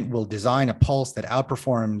agent will design a pulse that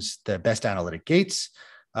outperforms the best analytic gates.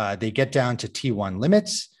 They get down to T1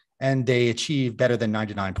 limits, and they achieve better than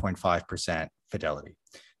 99.5% fidelity.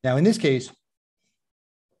 Now, in this case,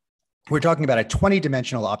 we're talking about a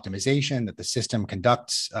 20-dimensional optimization that the system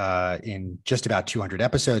conducts in just about 200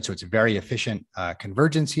 episodes. So it's a very efficient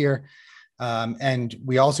convergence here. And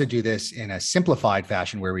we also do this in a simplified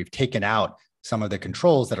fashion where we've taken out some of the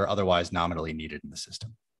controls that are otherwise nominally needed in the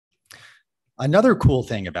system. Another cool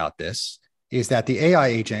thing about this is that the AI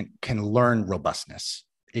agent can learn robustness.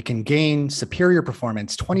 It can gain superior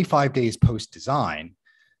performance 25 days post-design,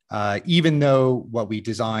 even though what we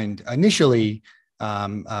designed initially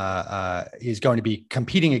is going to be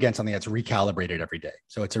competing against something that's recalibrated every day.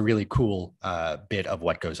 So it's a really cool bit of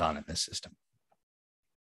what goes on in this system.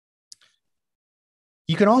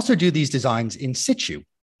 You can also do these designs in situ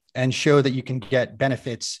and show that you can get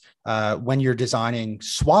benefits when you're designing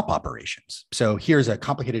swap operations. So here's a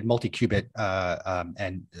complicated multi-qubit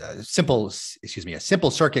and a simple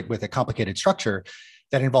circuit with a complicated structure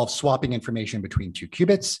that involves swapping information between two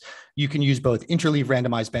qubits. You can use both interleave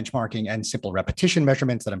randomized benchmarking and simple repetition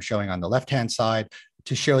measurements that I'm showing on the left-hand side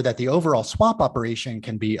to show that the overall swap operation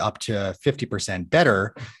can be up to 50%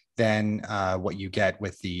 better than what you get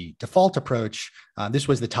with the default approach. This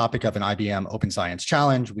was the topic of an IBM Open Science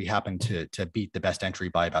Challenge. We happened to beat the best entry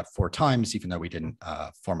by about 4 times, even though we didn't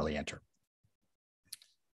formally enter.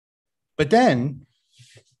 But then,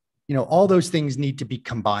 all those things need to be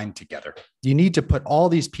combined together. You need to put all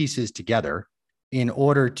these pieces together in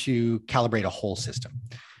order to calibrate a whole system.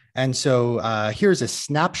 And so here's a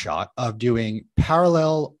snapshot of doing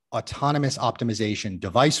parallel autonomous optimization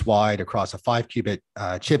device-wide across a 5-qubit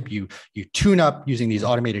chip. You tune up using these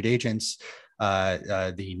automated agents,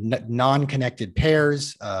 the non-connected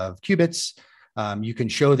pairs of qubits. You can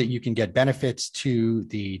show that you can get benefits to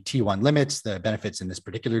the T1 limits. The benefits in this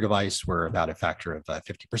particular device were about a factor of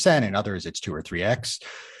 50%. In others, it's 2 or 3x.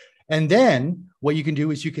 And then what you can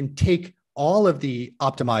do is you can take all of the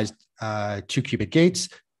optimized 2-qubit gates,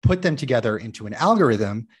 put them together into an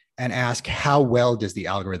algorithm, and ask how well does the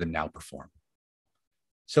algorithm now perform.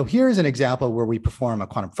 So here's an example where we perform a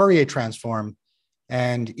quantum Fourier transform.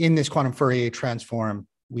 And in this quantum Fourier transform,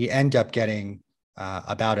 we end up getting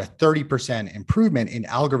about a 30% improvement in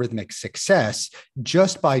algorithmic success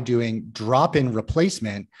just by doing drop-in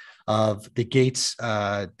replacement of the gates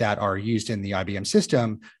that are used in the IBM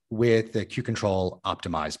system with the Q-control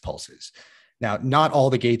optimized pulses. Now, not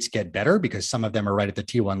all the gates get better because some of them are right at the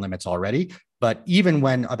T1 limits already, but even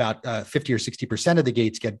when about 50 or 60% of the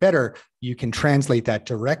gates get better, you can translate that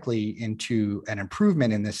directly into an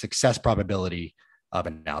improvement in the success probability of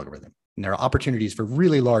an algorithm. And there are opportunities for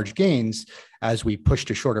really large gains as we push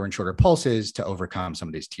to shorter and shorter pulses to overcome some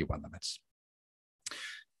of these T1 limits.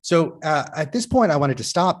 So at this point, I wanted to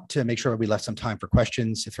stop to make sure we left some time for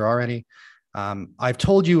questions, if there are any. I've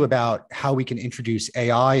told you about how we can introduce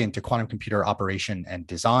AI into quantum computer operation and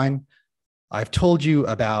design. I've told you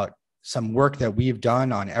about some work that we've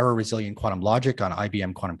done on error-resilient quantum logic on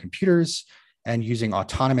IBM quantum computers and using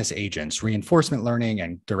autonomous agents, reinforcement learning,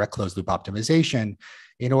 and direct closed-loop optimization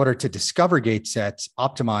in order to discover gate sets,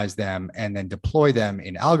 optimize them, and then deploy them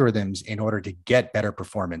in algorithms in order to get better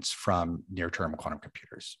performance from near-term quantum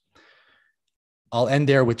computers. I'll end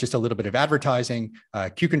there with just a little bit of advertising.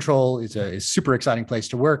 Q-Control is a super exciting place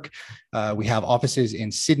to work. We have offices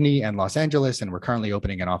in Sydney and Los Angeles, and we're currently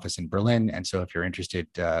opening an office in Berlin. And so if you're interested,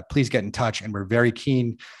 please get in touch. And we're very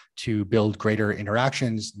keen to build greater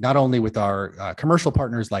interactions, not only with our commercial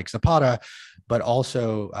partners like Zapata, but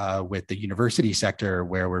also with the university sector,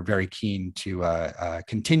 where we're very keen to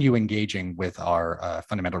continue engaging with our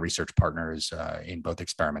fundamental research partners in both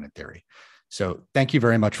experiment and theory. So thank you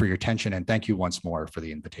very much for your attention, and thank you once more for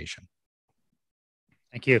the invitation.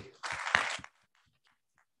 Thank you. Do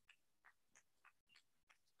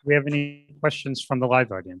we have any questions from the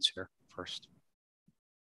live audience here first?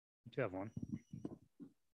 I do have one.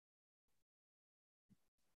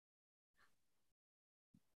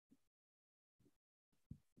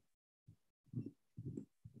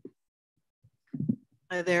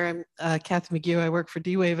 Hi there, I'm Kathy McGew. I work for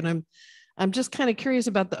D-Wave, and I'm just kind of curious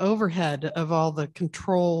about the overhead of all the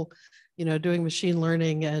control, doing machine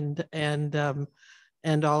learning and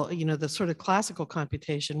all, the sort of classical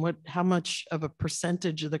computation. How much of a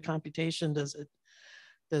percentage of the computation does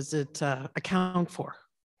it account for?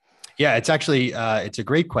 Yeah, it's actually it's a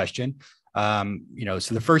great question. So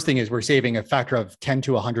the first thing is we're saving a factor of 10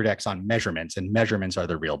 to 100x on measurements, and measurements are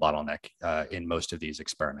the real bottleneck in most of these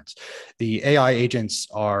experiments. The AI agents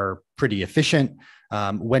are pretty efficient.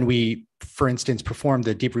 When we, for instance, performed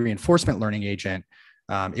the deep reinforcement learning agent,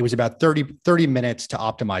 it was about 30 minutes to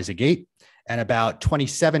optimize a gate, and about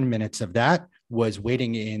 27 minutes of that was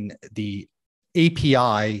waiting in the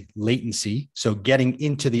API latency, so getting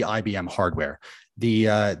into the IBM hardware.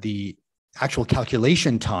 The actual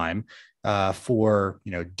calculation time for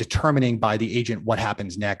determining by the agent what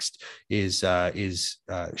happens next is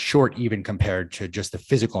short, even compared to just the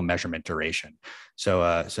physical measurement duration.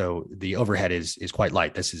 So the overhead is quite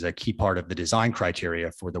light. This is a key part of the design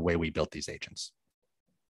criteria for the way we built these agents.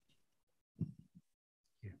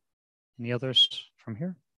 Any others from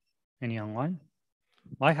here? Any online?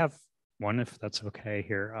 Well, I have one, if that's okay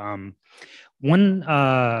here. One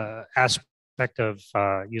aspect of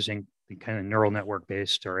using the kind of neural network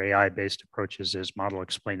based or AI based approaches is model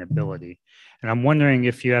explainability. And I'm wondering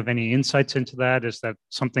if you have any insights into that. Is that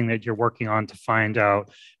something that you're working on to find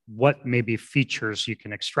out what maybe features you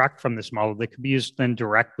can extract from this model that could be used then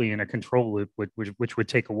directly in a control loop, which would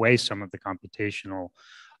take away some of the computational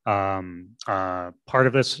part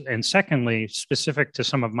of this? And secondly, specific to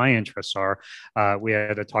some of my interests are, we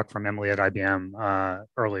had a talk from Emily at IBM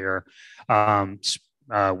earlier,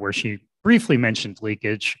 where she briefly mentioned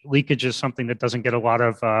leakage. Leakage is something that doesn't get a lot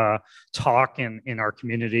of talk in our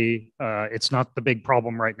community. It's not the big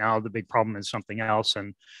problem right now. The big problem is something else.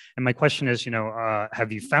 And my question is,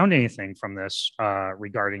 have you found anything from this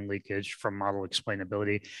regarding leakage from model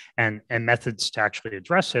explainability and methods to actually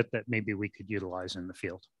address it that maybe we could utilize in the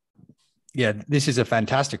field? Yeah, this is a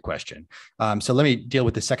fantastic question. So let me deal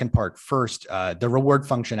with the second part first. The reward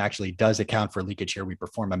function actually does account for leakage here. We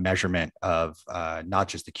perform a measurement of not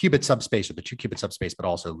just the qubit subspace or the 2-qubit subspace, but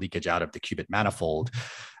also leakage out of the qubit manifold.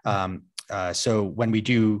 So when we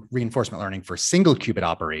do reinforcement learning for single qubit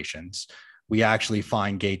operations, we actually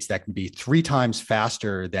find gates that can be 3 times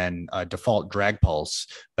faster than a default drag pulse,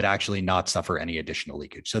 but actually not suffer any additional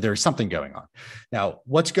leakage. So there's something going on. Now,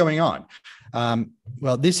 what's going on?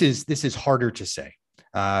 Well, this is harder to say.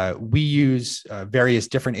 We use various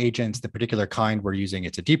different agents. The particular kind we're using,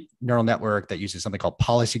 it's a deep neural network that uses something called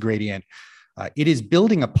policy gradient. It is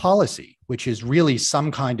building a policy, which is really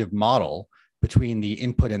some kind of model between the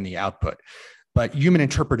input and the output. But human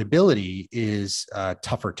interpretability is a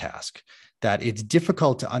tougher task, that it's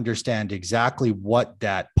difficult to understand exactly what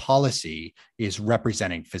that policy is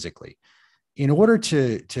representing physically. In order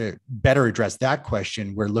to better address that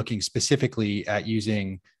question, we're looking specifically at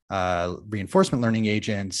using reinforcement learning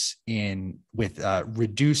agents with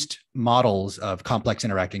reduced models of complex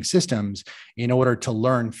interacting systems in order to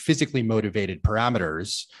learn physically motivated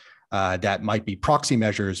parameters that might be proxy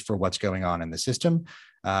measures for what's going on in the system,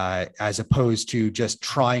 as opposed to just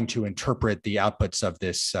trying to interpret the outputs of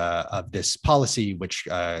this policy, which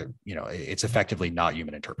it's effectively not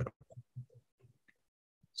human interpretable.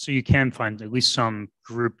 So you can find at least some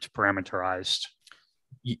grouped parameterized.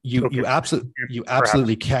 You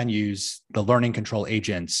absolutely can use the learning control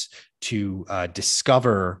agents to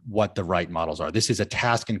discover what the right models are. This is a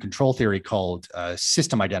task in control theory called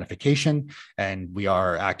system identification, and we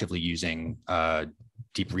are actively using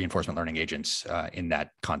deep reinforcement learning agents in that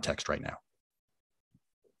context right now.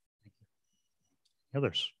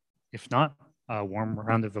 Others? If not, a warm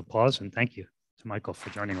round of applause and thank you to Michael for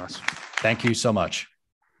joining us. Thank you so much.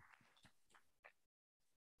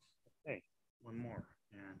 Okay, one more.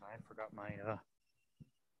 And I forgot my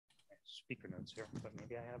speaker notes here, but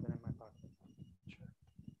maybe I have it in my pocket. Sure.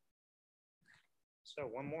 So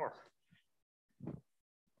one more.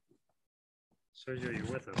 Sergio,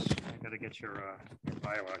 you're with us. I got to get your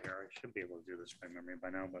bio out here. I should be able to do this by memory by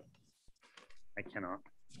now, but I cannot.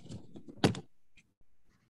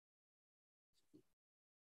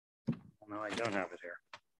 Well, no, I don't have it here.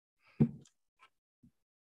 Let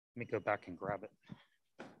me go back and grab it.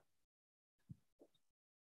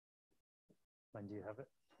 When do you have it?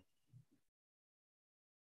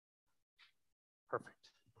 Perfect.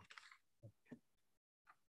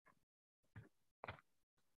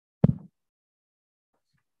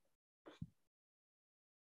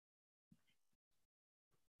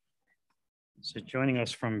 So joining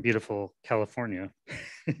us from beautiful California,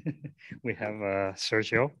 we have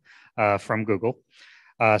Sergio from Google.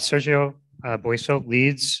 Sergio Boixo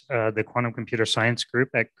leads the quantum computer science group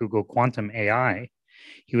at Google Quantum AI.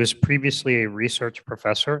 He was previously a research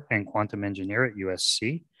professor and quantum engineer at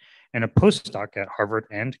USC and a postdoc at Harvard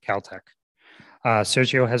and Caltech.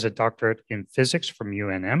 Sergio has a doctorate in physics from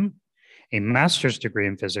UNM, a master's degree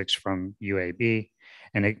in physics from UAB,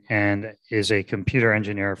 and is a computer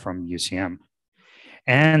engineer from UCM,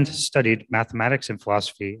 and studied mathematics and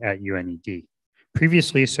philosophy at UNED.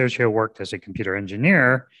 Previously, Sergio worked as a computer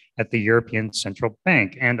engineer at the European Central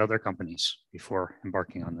Bank and other companies before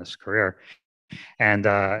embarking on this career. And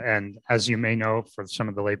as you may know, for some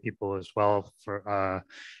of the lay people as well,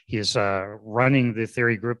 he is running the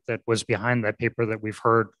theory group that was behind that paper that we've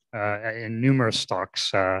heard in numerous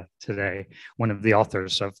talks today. One of the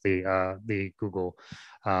authors of the Google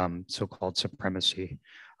so-called supremacy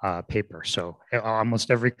paper. So almost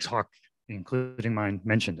every talk, including mine,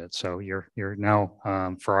 mentioned it. So you're now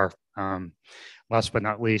for our last but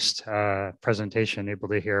not least presentation, able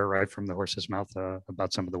to hear right from the horse's mouth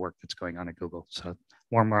about some of the work that's going on at Google. So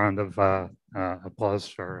warm round of applause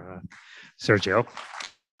for Sergio.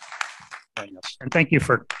 And thank you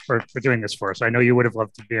for doing this for us. I know you would have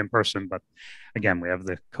loved to be in person, but again, we have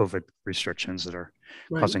the COVID restrictions that are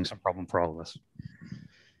causing some problem for all of us.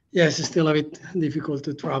 Yes, it's still a bit difficult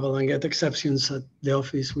to travel and get exceptions at the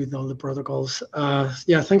office with all the protocols.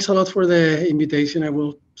 Yeah, thanks a lot for the invitation. I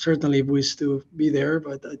will certainly wish to be there,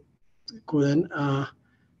 but I couldn't.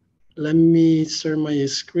 Let me share my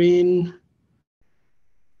screen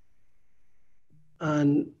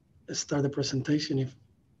and start the presentation. If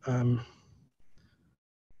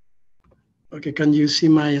okay, can you see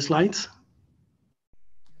my slides?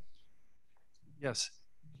 Yes.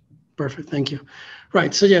 Perfect, thank you.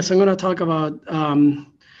 Right, so yes, I'm going to talk about,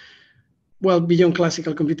 well, beyond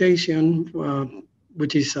classical computation,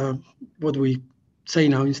 which is what we say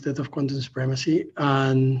now instead of quantum supremacy,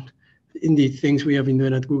 and indeed things we have been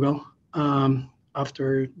doing at Google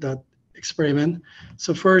after that experiment.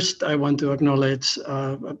 So first, I want to acknowledge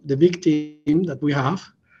the big team that we have.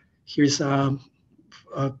 Here's a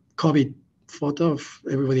COVID photo of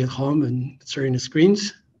everybody at home and sharing the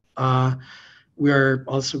screens. We are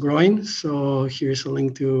also growing. So here's a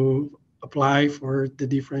link to apply for the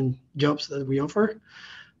different jobs that we offer.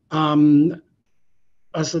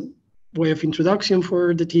 As a way of introduction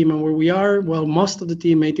for the team and where we are, well, most of the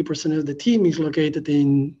team, 80% of the team is located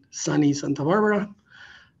in sunny Santa Barbara,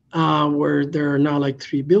 where there are now like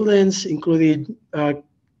 3 buildings, including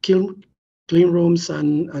clean rooms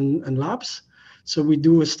and labs. So we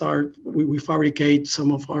do we fabricate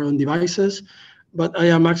some of our own devices, but I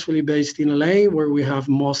am actually based in LA, where we have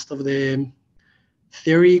most of the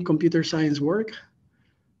theory computer science work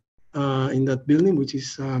in that building, which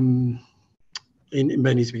is in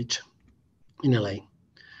Venice Beach in LA.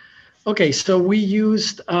 Okay, so we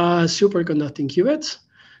used superconducting qubits.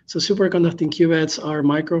 So superconducting qubits are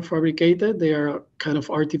microfabricated. They are kind of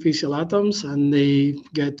artificial atoms, and they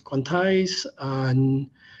get quantized,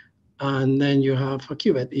 and then you have a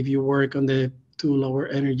qubit. If you work on the 2 lower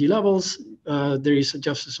energy levels, there is a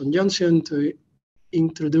Josephson junction to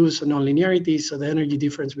introduce a nonlinearity. So the energy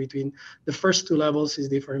difference between the first 2 levels is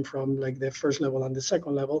different from like the first level and the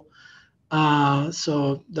second level.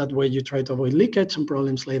 So that way you try to avoid leakage and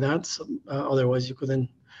problems like that. So, otherwise you couldn't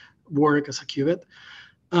work as a qubit.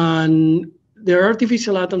 And they're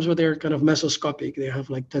artificial atoms, but they're kind of mesoscopic. They have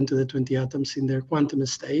like 10 to the 20 atoms in their quantum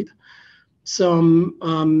state. So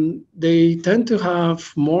they tend to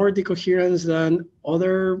have more decoherence than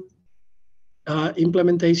other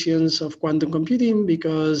implementations of quantum computing,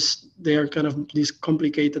 because they are kind of these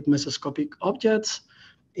complicated mesoscopic objects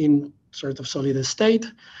in sort of solid state.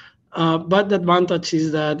 But the advantage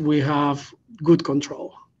is that we have good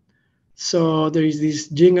control. So there is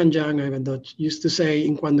this yin and yang, I used to say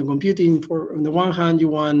in quantum computing. For on the one hand, you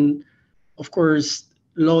want, of course,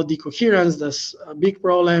 low decoherence. That's a big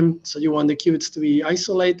problem. So you want the qubits to be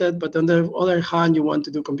isolated. But on the other hand, you want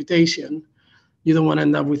to do computation. You don't want to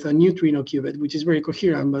end up with a neutrino qubit, which is very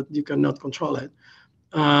coherent, but you cannot control it.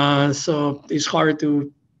 So it's hard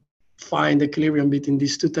to find the equilibrium between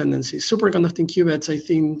these 2 tendencies. Superconducting qubits, I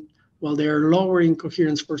think, well, they are lower in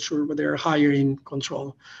coherence for sure, but they are higher in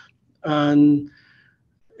control. And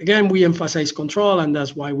again, we emphasize control, and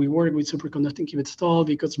that's why we work with superconducting qubits at all,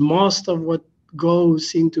 because most of what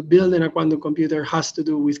goes into building a quantum computer has to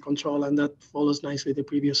do with control, and that follows nicely the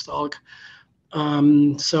previous talk.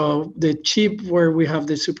 So the chip where we have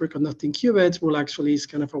the superconducting qubits will actually is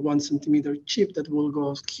kind of a 1 centimeter chip that will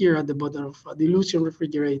go here at the bottom of a dilution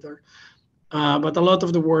refrigerator. But a lot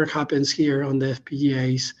of the work happens here on the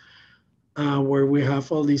FPGAs, where we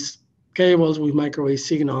have all these cables with microwave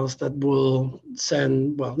signals that will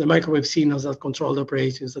send, well, the microwave signals that control the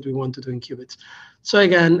operations that we want to do in qubits. So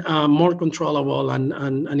again, more controllable and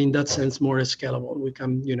in that sense, more scalable. We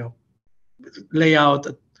can, lay out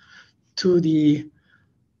a 2D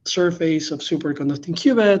surface of superconducting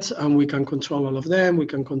qubits, and we can control all of them. We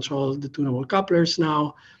can control the tunable couplers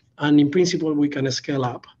now, and in principle, we can scale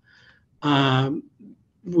up.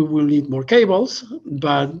 We will need more cables,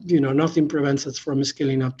 but nothing prevents us from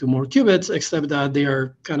scaling up to more qubits, except that they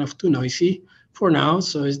are kind of too noisy for now.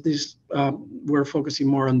 So we're focusing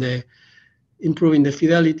more on the improving the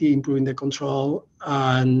fidelity, improving the control,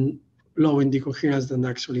 and lowering the coherence than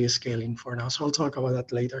actually scaling for now. So I'll talk about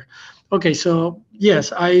that later. Okay, so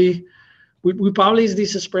yes, we published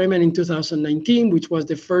this experiment in 2019, which was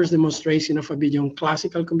the first demonstration of a beyond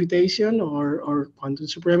classical computation or quantum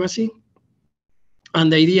supremacy. And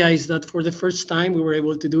the idea is that for the first time, we were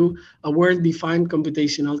able to do a well-defined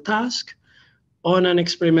computational task on an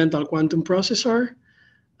experimental quantum processor,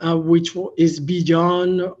 which was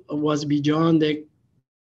beyond the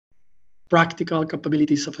practical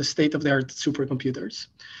capabilities of a state-of-the-art supercomputers.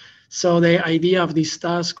 So the idea of this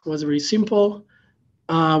task was very simple.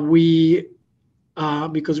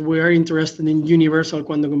 Because we are interested in universal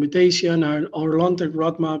quantum computation, our long-term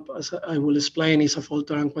roadmap, as I will explain, is a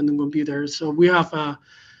fault-tolerant quantum computer. So we have a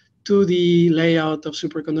 2D layout of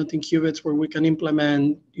superconducting qubits where we can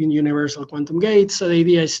implement universal quantum gates. So the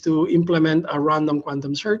idea is to implement a random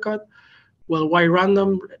quantum circuit. Well, why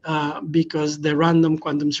random? Because the random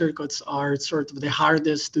quantum circuits are sort of the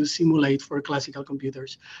hardest to simulate for classical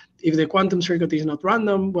computers. If the quantum circuit is not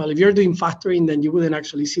random, well, if you're doing factoring, then you wouldn't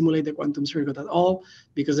actually simulate the quantum circuit at all,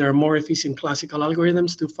 because there are more efficient classical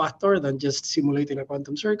algorithms to factor than just simulating a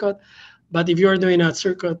quantum circuit. But if you're doing a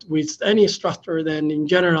circuit with any structure, then in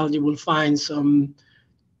general, you will find some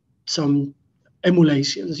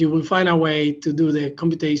emulations. You will find a way to do the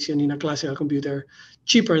computation in a classical computer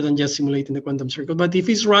cheaper than just simulating the quantum circuit. But if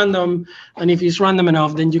it's random, and if it's random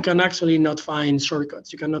enough, then you can actually not find shortcuts.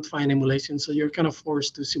 You cannot find emulations. So you're kind of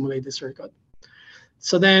forced to simulate the circuit.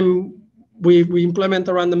 So then we implement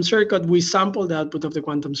a random circuit. We sample the output of the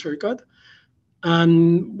quantum circuit.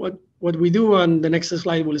 And what we do on the next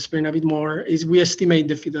slide, we'll explain a bit more, is we estimate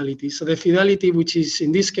the fidelity. So the fidelity, which is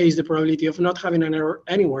in this case the probability of not having an error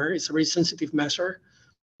anywhere, is a very sensitive measure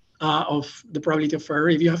of the probability of error.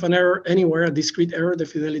 If you have an error anywhere, a discrete error, the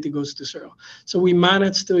fidelity goes to 0. So we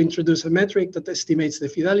managed to introduce a metric that estimates the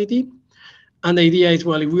fidelity. And the idea is,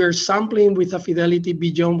 well, if we are sampling with a fidelity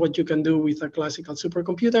beyond what you can do with a classical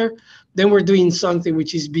supercomputer, then we're doing something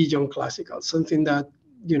which is beyond classical, something that,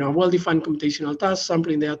 you know, a well-defined computational task,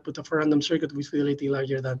 sampling the output of a random circuit with fidelity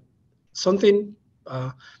larger than something,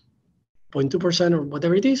 0.2% or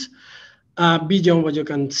whatever it is, beyond what you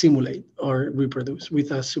can simulate or reproduce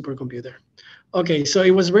with a supercomputer. Okay, so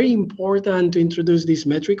it was very important to introduce this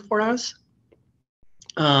metric for us,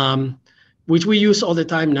 which we use all the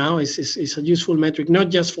time now. It's a useful metric, not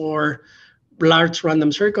just for large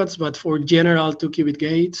random circuits, but for general 2-qubit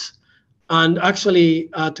gates, and actually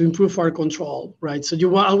to improve our control, right? So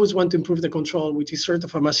you always want to improve the control, which is sort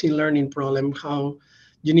of a machine learning problem, how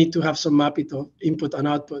you need to have some mapping of input and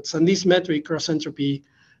outputs. And this metric, cross-entropy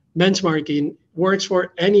benchmarking, works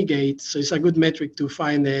for any gate. So it's a good metric to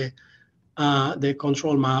find the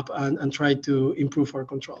control map and try to improve our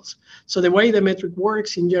controls. So the way the metric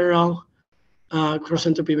works in general,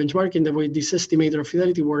 cross-entropy benchmarking, the way this estimator of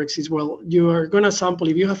fidelity works is, well, you are going to sample,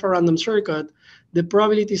 if you have a random circuit, the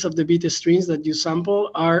probabilities of the bit streams that you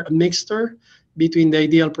sample are a mixture between the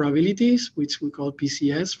ideal probabilities, which we call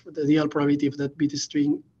PCS, for the ideal probability of that bit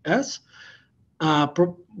string S,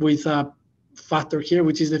 with a factor here,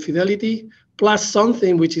 which is the fidelity, plus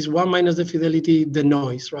something which is 1 minus the fidelity, the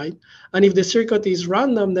noise, right? And if the circuit is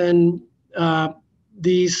random, then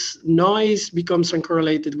this noise becomes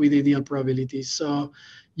uncorrelated with ideal probabilities. So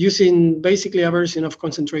using basically a version of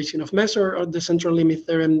concentration of measure or the central limit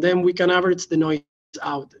theorem, then we can average the noise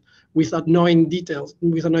out without knowing details,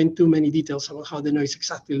 without knowing too many details about how the noise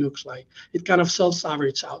exactly looks like. It kind of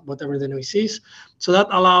self-average out whatever the noise is. So that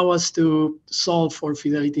allows us to solve for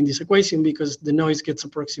fidelity in this equation because the noise gets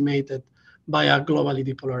approximated by a globally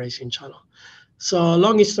depolarizing channel. So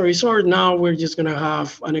long story short, now we're just going to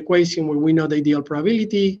have an equation where we know the ideal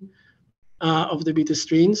probability of the bit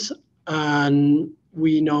streams, and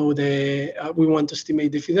we know we want to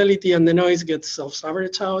estimate the fidelity, and the noise gets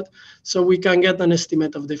self-averaged out. So we can get an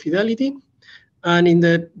estimate of the fidelity.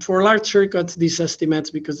 And for large circuits, these estimates,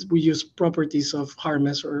 because we use properties of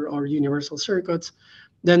Harmonic or universal circuits,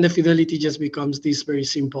 then the fidelity just becomes this very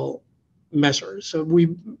simple measure. So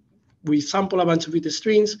we sample a bunch of bit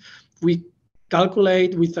streams, we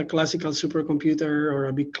calculate with a classical supercomputer or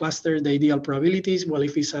a big cluster the ideal probabilities. Well,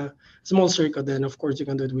 if it's a small circuit, then of course you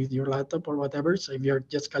can do it with your laptop or whatever. So if you're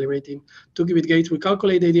just calibrating 2-qubit gates, we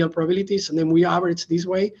calculate the ideal probabilities, and then we average this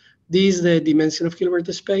way. This is the dimension of Hilbert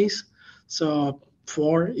space. So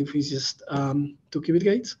 4 if it's just 2-qubit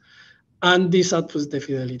gates. And this outputs the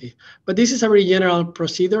fidelity. But this is a very general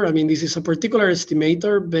procedure. I mean, this is a particular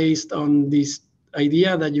estimator based on this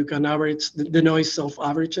idea that you can average, the noise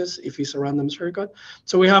self-averages if it's a random circuit.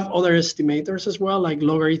 So we have other estimators as well, like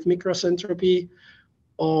logarithmic cross-entropy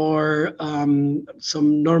or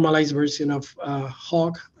some normalized version of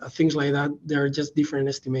Hawk, things like that. They're just different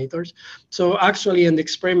estimators. So actually in the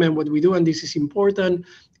experiment, what we do, and this is important,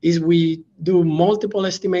 is we do multiple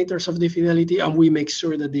estimators of the fidelity and we make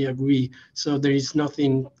sure that they agree. So there is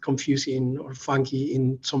nothing confusing or funky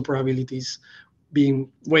in some probabilities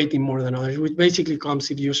weighting more than others, which basically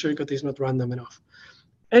comes if your circuit is not random enough.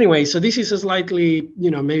 Anyway, so this is a slightly,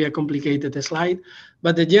 maybe a complicated slide,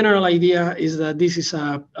 but the general idea is that this is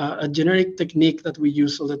a generic technique that we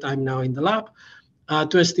use all the time now in the lab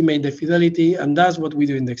to estimate the fidelity, and that's what we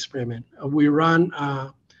do in the experiment. We run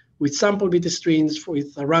with sample bit streams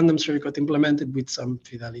with a random circuit implemented with some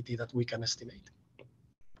fidelity that we can estimate.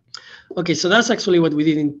 Okay, so that's actually what we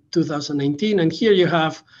did in 2019, and here you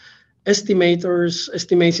have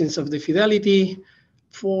estimations of the fidelity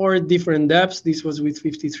for different depths. This was with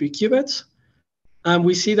 53 qubits. And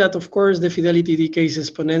we see that, of course, the fidelity decays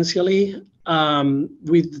exponentially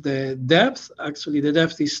with the depth. Actually, the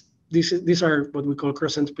depth is, these are what we call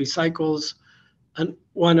cross-entropy cycles. And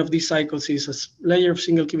one of these cycles is a layer of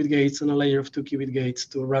single qubit gates and a layer of 2-qubit gates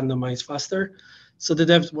to randomize faster. So the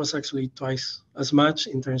depth was actually twice as much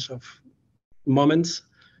in terms of moments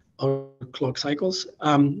or clock cycles.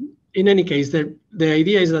 In any case, the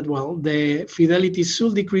idea is that, well, the fidelity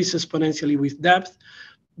should decrease exponentially with depth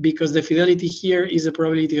because the fidelity here is the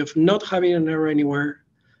probability of not having an error anywhere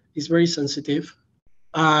is very sensitive.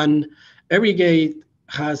 And every gate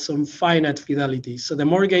has some finite fidelity. So the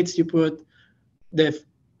more gates you put, the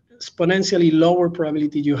exponentially lower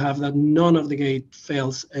probability you have that none of the gate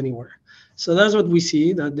fails anywhere. So that's what we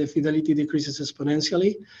see, that the fidelity decreases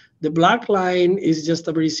exponentially. The black line is just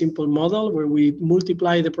a very simple model where we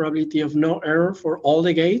multiply the probability of no error for all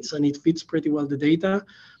the gates, and it fits pretty well the data.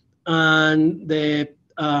 And the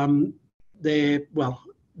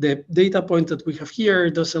data point that we have here,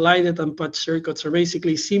 those elided and patch circuits, are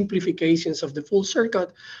basically simplifications of the full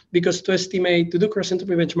circuit, because to do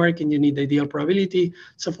cross-entropy benchmarking, you need the ideal probability.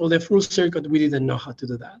 So for the full circuit, we didn't know how to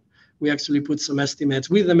do that. We actually put some estimates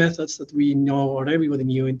with the methods that we know or everybody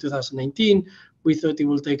knew in 2019. We thought it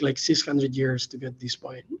will take like 600 years to get this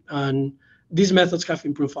point. And these methods have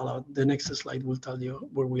improved a lot. The next slide will tell you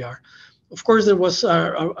where we are. Of course, there was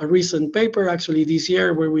a recent paper actually this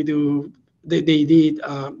year where they did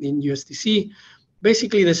in USDC,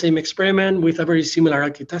 basically the same experiment with a very similar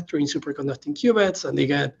architecture in superconducting qubits, and they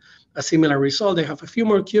get a similar result. They have a few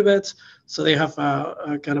more qubits, so they have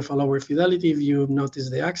a kind of a lower fidelity. If you notice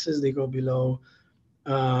the axis, they go below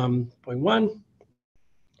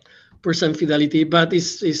 0.1% fidelity, but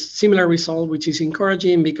it's similar result, which is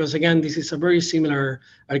encouraging because, again, this is a very similar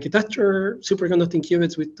architecture, superconducting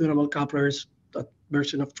qubits with tunable couplers, that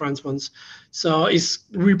version of transons. So it's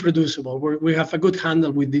reproducible. We have a good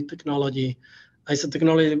handle with the technology. It's a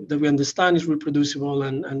technology that we understand is reproducible,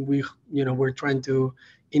 and we're trying to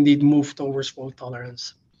indeed move towards fault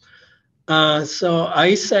tolerance. So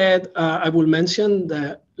I said I will mention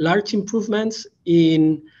the large improvements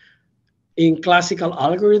in classical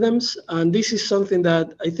algorithms, and this is something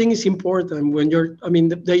that I think is important when the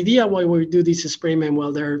idea why we do this experiment,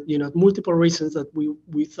 well, there are multiple reasons that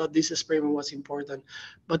we thought this experiment was important,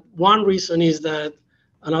 but one reason is that,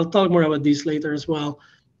 and I'll talk more about this later as well,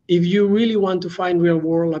 if you really want to find real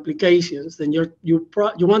world applications, then you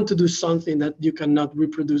want to do something that you cannot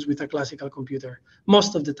reproduce with a classical computer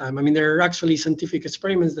most of the time. I mean, there are actually scientific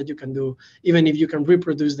experiments that you can do, even if you can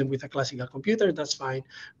reproduce them with a classical computer, that's fine.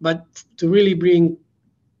 But to really bring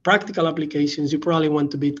practical applications, you probably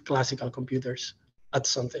want to beat classical computers at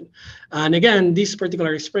something. And again, this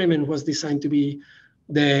particular experiment was designed to be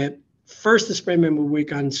the first experiment where we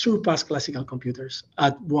can surpass classical computers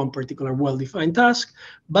at one particular well-defined task.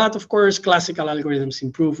 But of course, classical algorithms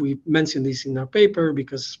improve. We mentioned this in our paper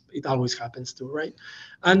because it always happens too, right?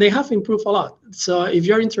 And they have improved a lot. So if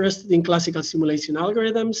you're interested in classical simulation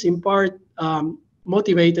algorithms, in part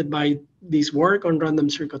motivated by this work on random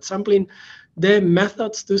circuit sampling, the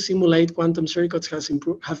methods to simulate quantum circuits have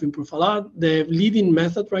improved a lot. The leading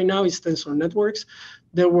method right now is tensor networks.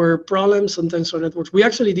 There were problems on tensor networks. We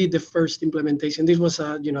actually did the first implementation. This was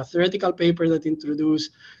a theoretical paper that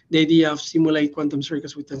introduced the idea of simulate quantum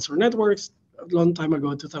circuits with tensor networks a long time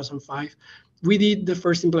ago, 2005. We did the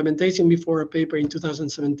first implementation before a paper in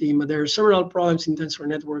 2017, but there are several problems in tensor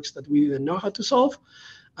networks that we didn't know how to solve,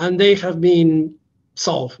 and they have been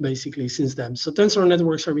solved basically since then. So tensor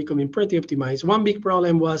networks are becoming pretty optimized. One big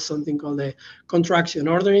problem was something called the contraction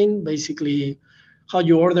ordering, basically how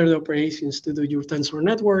you order the operations to do your tensor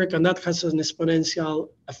network, and that has an exponential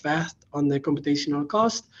effect on the computational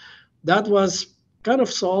cost. That was kind of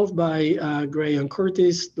solved by Gray and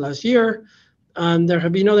Curtis last year, and there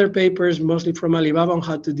have been other papers, mostly from Alibaba, on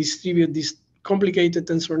how to distribute these complicated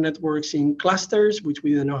tensor networks in clusters, which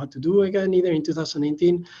we didn't know how to do again either in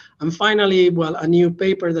 2018. And finally, well, a new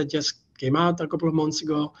paper that just came out a couple of months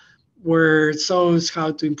ago where it shows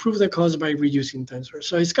how to improve the cost by reducing tensors.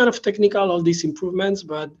 So it's kind of technical, all these improvements,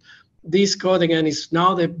 but this code, again, is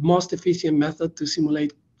now the most efficient method to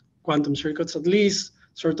simulate quantum circuits, at least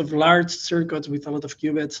sort of large circuits with a lot of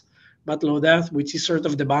qubits, but low depth, which is sort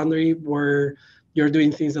of the boundary where you're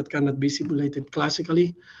doing things that cannot be simulated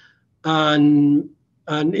classically. And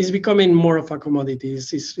it's becoming more of a commodity.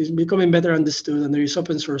 It's becoming better understood, and there is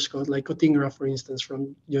open source code like Cotingra, for instance,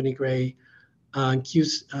 from Johnny Gray, and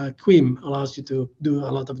QIM allows you to do a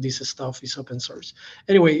lot of this stuff. Is open source.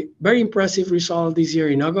 Anyway, very impressive result this year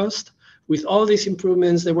in August. With all these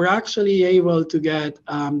improvements, they were actually able to get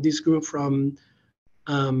this group from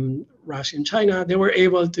Russia and China. They were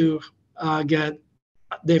able to get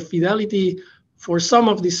the fidelity for some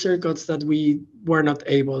of these circuits that we were not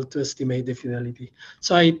able to estimate the fidelity.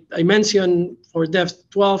 So I mentioned for depth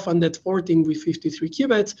 12 and depth 14 with 53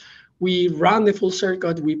 qubits, we ran the full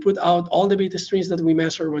circuit. We put out all the beta strings that we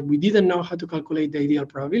measured, but we didn't know how to calculate the ideal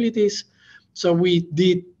probabilities. So we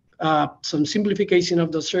did some simplification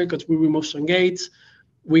of those circuits. We removed some gates.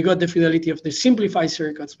 We got the fidelity of the simplified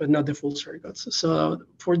circuits, but not the full circuits. So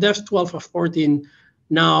for depth 12 of 14,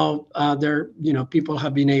 now people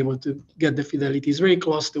have been able to get the fidelity. It's very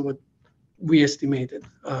close to what we estimated.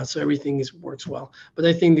 So everything works well. But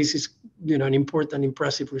I think this is, an important,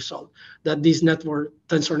 impressive result, that these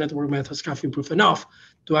tensor network methods have improved enough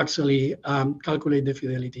to actually calculate the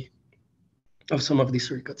fidelity of some of these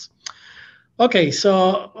circuits. Okay,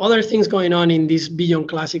 so other things going on in this beyond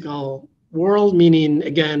classical world, meaning,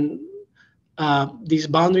 again, this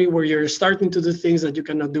boundary where you're starting to do things that you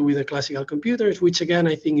cannot do with the classical computers, which again,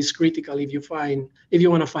 I think is critical if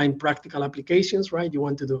you want to find practical applications, right? You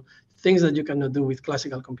want to do things that you cannot do with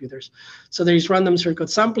classical computers. So there is random circuit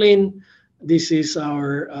sampling. This is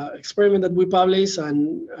our experiment that we published,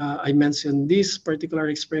 and I mentioned this particular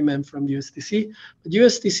experiment from USTC. But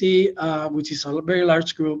USTC, which is a very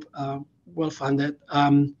large group, well-funded,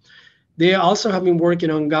 they also have been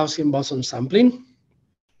working on Gaussian boson sampling.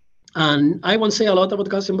 And I won't say a lot about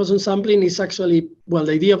Gaussian boson sampling. It's actually, well,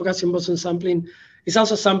 the idea of Gaussian boson sampling is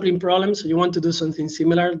also sampling problems. So you want to do something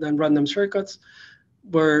similar than random circuits,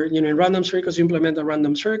 where, in random circuits, you implement a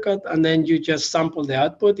random circuit, and then you just sample the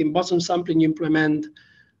output. In boson sampling, you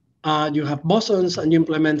have bosons, and you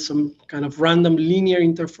implement some kind of random linear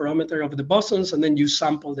interferometer of the bosons, and then you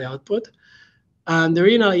sample the output. And the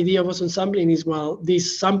original idea of boson sampling is, well,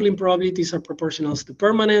 these sampling probabilities are proportional to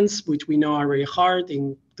permanence, which we know are very hard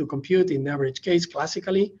to compute in the average case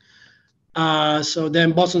classically. So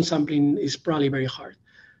then boson sampling is probably very hard.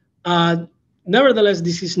 Nevertheless,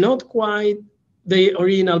 this is not quite the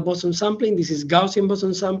original boson sampling. This is Gaussian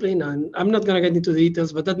boson sampling, and I'm not going to get into the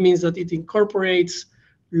details, but that means that it incorporates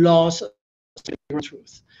laws of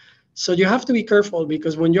truth. So you have to be careful,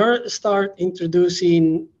 because when you start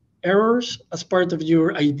introducing errors as part of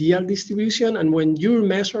your ideal distribution, and when you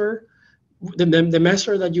measure, the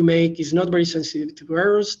measure that you make is not very sensitive to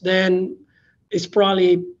errors, then it's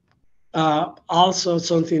probably also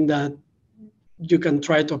something that you can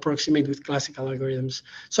try to approximate with classical algorithms.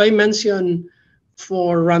 So I mentioned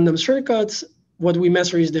for random circuits, what we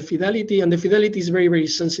measure is the fidelity, and the fidelity is very, very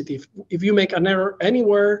sensitive. If you make an error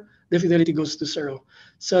anywhere, the fidelity goes to 0.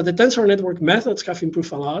 So the tensor network methods have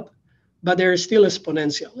improved a lot, but they're still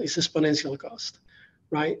exponential. It's exponential cost,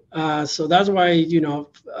 right? So that's why,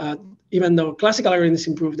 even though classical algorithms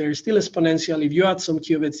improve, they're still exponential. If you add some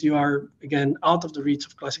qubits, you are, again, out of the reach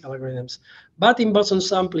of classical algorithms. But in boson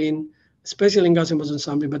sampling, especially in Gaussian boson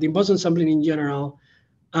sampling, but in boson sampling in general,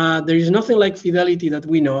 there is nothing like fidelity that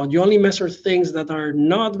we know. You only measure things that are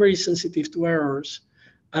not very sensitive to errors.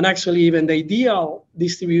 And actually, even the ideal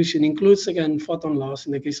distribution includes, again, photon loss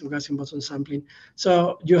in the case of Gaussian boson sampling.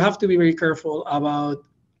 So you have to be very careful about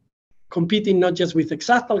competing not just with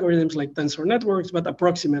exact algorithms like tensor networks, but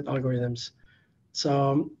approximate algorithms.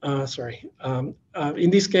 So, in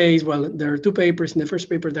this case, well, there are two papers. In the first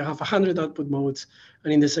paper, they have 100 output modes,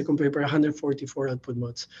 and in the second paper, 144 output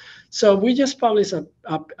modes. So we just published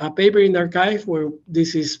a paper in the archive where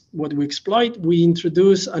this is what we exploit. We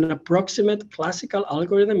introduce an approximate classical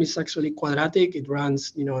algorithm. It's actually quadratic. It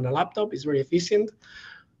runs, on a laptop. It's very efficient,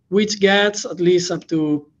 which gets at least up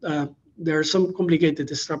to, there are some complicated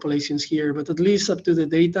extrapolations here, but at least up to the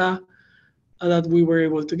data that we were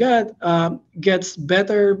able to get, gets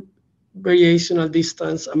better variational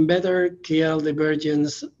distance and better KL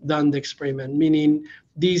divergence than the experiment, meaning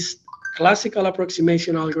this classical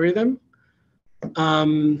approximation algorithm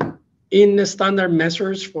in the standard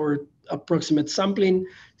measures for approximate sampling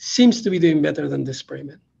seems to be doing better than the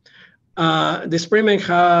experiment. The experiment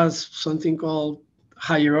has something called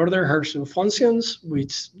higher order Hertzian functions,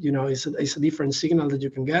 which is a different signal that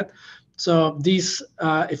you can get. So this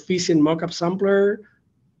efficient mockup sampler,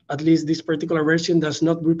 at least this particular version, does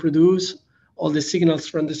not reproduce all the signals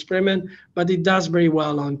from the experiment, but it does very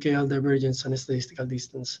well on KL divergence and statistical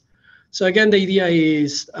distance. So again, the idea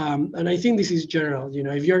is, and I think this is general,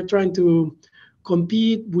 if you're trying to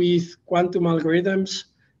compete with quantum algorithms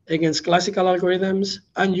against classical algorithms,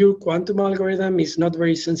 and your quantum algorithm is not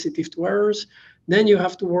very sensitive to errors, then you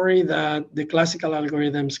have to worry that the classical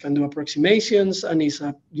algorithms can do approximations, and it's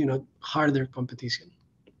a harder competition.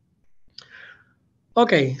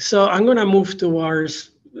 Okay, so I'm going to move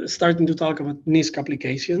towards starting to talk about NISQ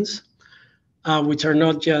applications, which are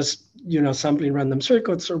not just sampling random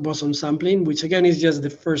circuits or boson sampling, which again is just the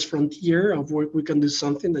first frontier of where we can do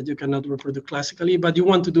something that you cannot reproduce classically, but you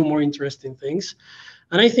want to do more interesting things.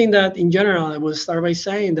 And I think that in general, I will start by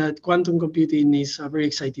saying that quantum computing is a very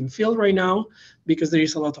exciting field right now because there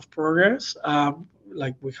is a lot of progress,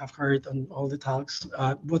 like we have heard on all the talks,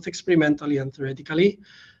 both experimentally and theoretically.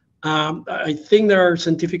 I think there are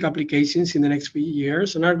scientific applications in the next few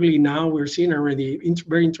years, and arguably now we're seeing already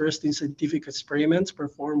very interesting scientific experiments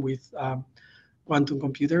performed with quantum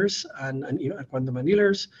computers and quantum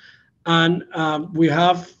annealers. And we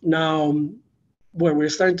have now where we're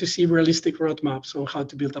starting to see realistic roadmaps on how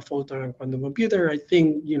to build a fault-tolerant quantum computer. I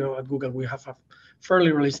think, at Google, we have a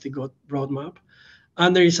fairly realistic roadmap.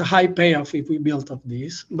 And there is a high payoff if we build up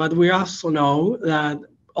this. But we also know that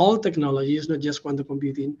all technologies, not just quantum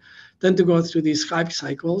computing, tend to go through these hype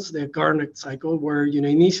cycles, the Garnet cycle, where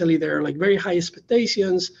initially there are like very high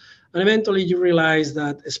expectations, and eventually you realize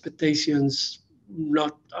that expectations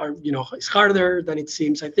it's harder than it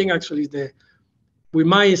seems. I think actually we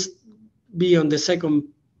might be on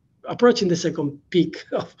approaching the second peak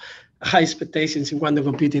of high expectations in quantum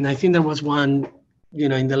computing. I think there was one,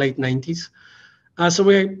 in the late 90s. So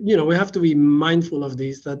we have to be mindful of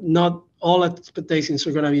this, that not all expectations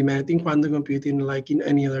are going to be met in quantum computing like in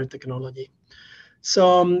any other technology.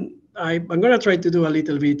 So I'm going to try to do a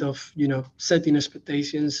little bit of, setting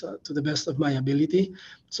expectations to the best of my ability.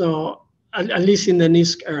 So at least in the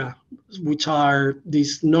NISQ era, which are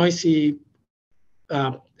these noisy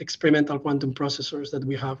experimental quantum processors that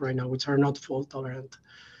we have right now, which are not fault tolerant.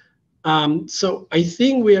 So I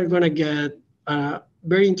think we are going to get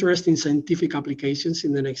very interesting scientific applications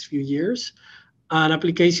in the next few years, and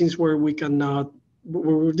applications where we're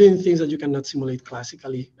doing things that you cannot simulate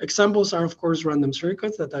classically. Examples are, of course, random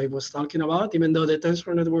circuits that I was talking about. Even though the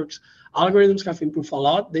tensor networks algorithms have improved a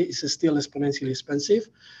lot, it's still exponentially expensive.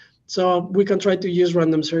 So we can try to use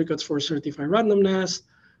random circuits for certified randomness,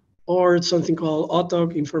 or something called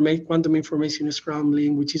OTOC, quantum information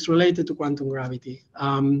scrambling, which is related to quantum gravity,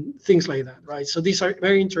 things like that, right? So these are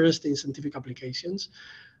very interesting scientific applications.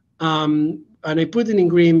 And I put it in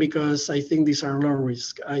green because I think these are low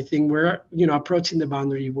risk. I think we're approaching the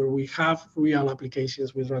boundary where we have real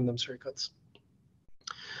applications with random circuits.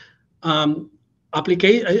 I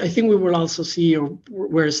think we will also see, or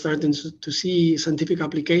we're starting to see scientific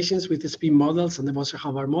applications with the spin models and the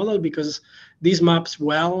Boixo model, because this maps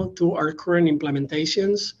well to our current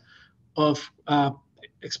implementations of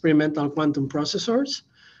experimental quantum processors.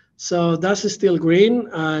 So that's still green,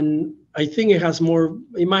 and I think it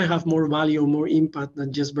might have more value, more impact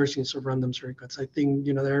than just versions of random circuits. I think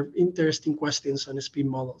there are interesting questions on spin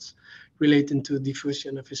models relating to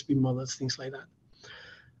diffusion of spin models, things like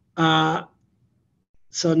that.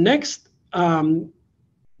 So next,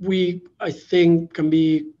 we, I think, can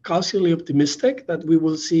be cautiously optimistic that we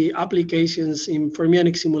will see applications in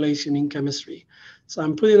fermionic simulation in chemistry. So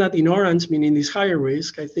I'm putting that in orange, meaning this higher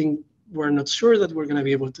risk. I think we're not sure that we're going to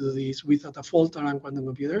be able to do this without a fault-tolerant quantum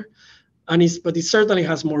computer, but it certainly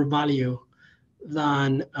has more value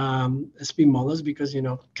than spin models, because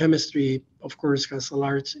chemistry, of course, has a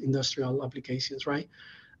large industrial applications, right?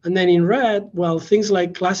 And then in red, well, things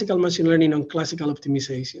like classical machine learning and classical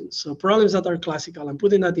optimization. So problems that are classical, I'm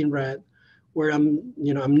putting that in red, where I'm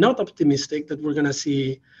not optimistic that we're going to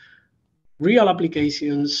see real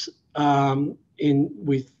applications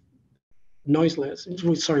with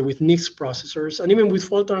NISQ processors, and even with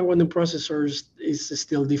fault-tolerant quantum processors is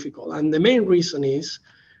still difficult. And the main reason is,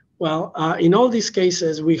 well, in all these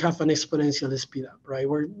cases, we have an exponential speed up, right?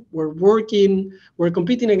 We're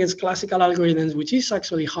competing against classical algorithms, which is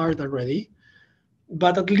actually hard already,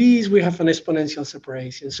 but at least we have an exponential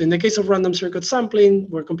separation. So in the case of random circuit sampling,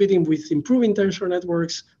 we're competing with improving tensor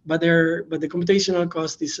networks, but the computational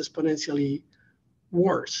cost is exponentially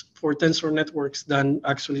worse for tensor networks than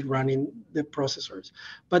actually running the processors.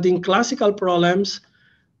 But in classical problems,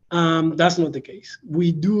 that's not the case.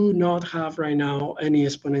 We do not have right now any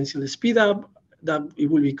exponential speed up. That it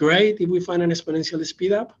would be great if we find an exponential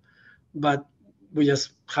speed up, but we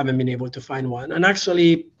just haven't been able to find one. And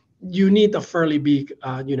actually, you need a fairly big,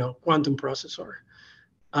 quantum processor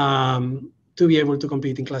to be able to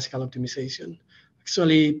compete in classical optimization.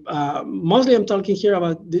 Actually, mostly I'm talking here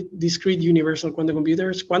about discrete universal quantum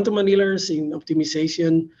computers. Quantum annealers in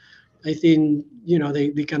optimization, I think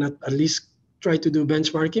they can at least try to do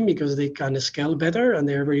benchmarking because they can scale better and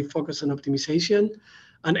they're very focused on optimization,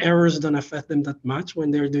 and errors don't affect them that much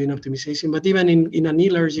when they're doing optimization. But even in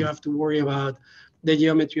annealers, you have to worry about the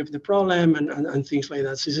geometry of the problem and things like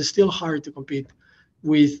that. So it's still hard to compete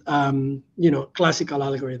with classical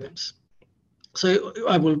algorithms. So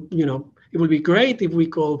it would be great if we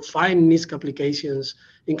could find NISQ applications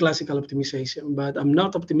in classical optimization, but I'm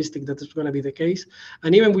not optimistic that it's going to be the case.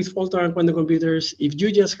 And even with fault-tolerant quantum computers, if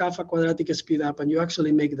you just have a quadratic speed up and you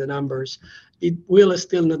actually make the numbers, it will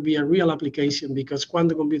still not be a real application, because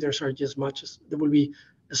quantum computers are they will be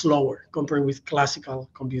slower compared with classical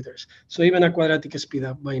computers. So even a quadratic speed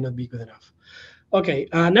up might not be good enough. Okay,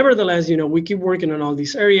 nevertheless, we keep working on all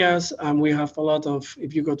these areas. We have a lot of,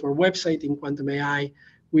 if you go to our website in Quantum AI,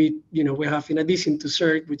 we have, in addition to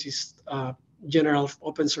CERT, which is general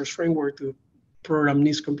open source framework to program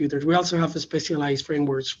NIST computers. We also have specialized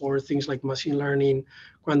frameworks for things like machine learning,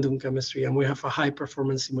 quantum chemistry, and we have a high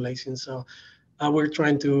performance simulation. So we're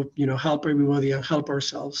trying to, help everybody and help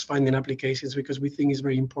ourselves finding applications, because we think it's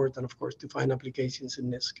very important, of course, to find applications in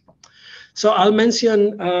NIST. So I'll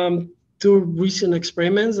mention 2 recent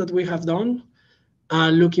experiments that we have done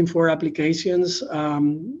looking for applications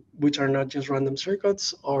which are not just random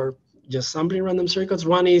circuits or just sampling random circuits.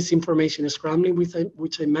 One is information scrambling,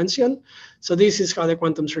 which I mentioned. So this is how the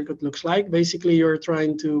quantum circuit looks like. Basically, you're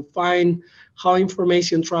trying to find how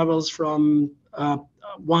information travels from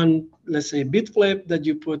one, let's say, bit flip that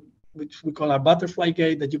you put, which we call a butterfly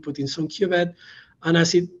gate, that you put in some qubit. And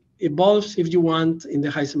as it evolves, if you want, in the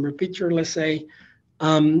Heisenberg picture, let's say,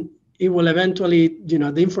 it will eventually,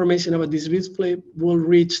 the information about this bit flip will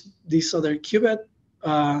reach this other qubit.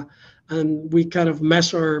 And we kind of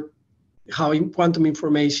measure how quantum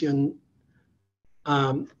information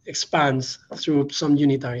expands through some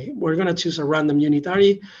unitary. We're going to choose a random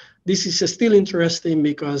unitary. This is still interesting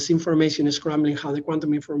because information is scrambling, how the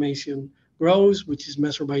quantum information grows, which is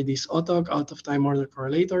measured by these OTOC, out-of-time order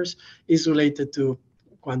correlators, is related to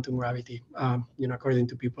quantum gravity, according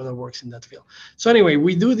to people that works in that field. So anyway,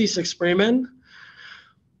 we do this experiment,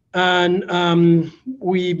 and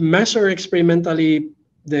we measure experimentally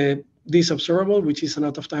this observable, which is an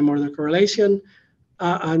out-of-time order correlation.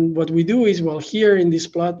 And what we do is, well, here in this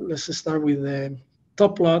plot, let's start with the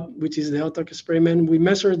top plot, which is the OTOC experiment. We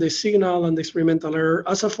measure the signal and the experimental error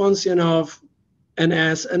as a function of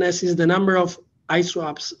NS. NS is the number of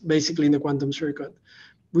I-swaps, basically, in the quantum circuit,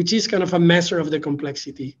 which is kind of a measure of the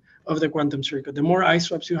complexity of the quantum circuit. The more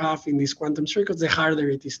I-swaps you have in these quantum circuits, the harder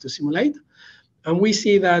it is to simulate. And we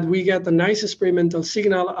see that we get a nice experimental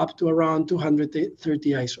signal up to around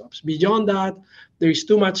 230 I-swaps. Beyond that, there is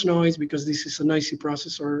too much noise because this is a noisy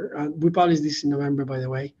processor. We published this in November, by the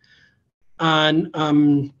way. And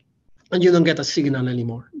you don't get a signal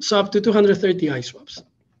anymore. So up to 230 I-swaps.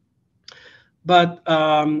 But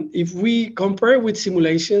if we compare with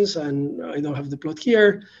simulations, and I don't have the plot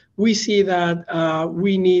here, we see that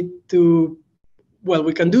we need to, well,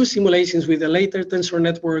 we can do simulations with the later tensor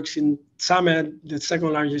networks in Summit, the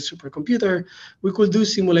second largest supercomputer. We could do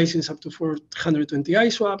simulations up to 420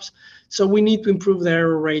 I-swaps. So we need to improve the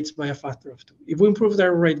error rates by a factor of 2. If we improve the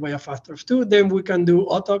error rate by a factor of 2, then we can do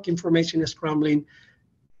OTOC, information scrambling,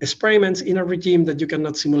 experiments in a regime that you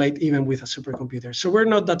cannot simulate even with a supercomputer. So we're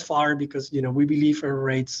not that far because, we believe error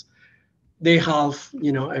rates, they halve,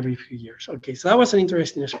 every few years. Okay, so that was an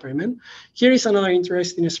interesting experiment. Here is another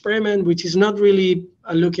interesting experiment, which is not really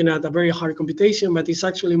looking at a very hard computation, but it's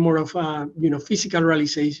actually more of a, physical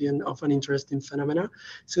realization of an interesting phenomena.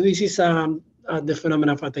 So this is the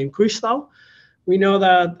phenomena of a time crystal. We know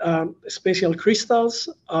that special crystals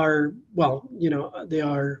are, well, they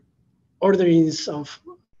are orderings of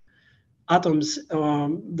atoms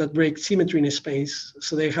that break symmetry in space.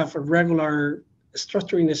 So they have a regular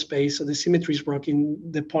structure in space. So the symmetry is broken.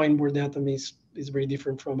 The point where the atom is very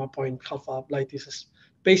different from a point half of light is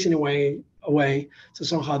spacing away. So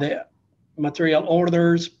somehow the material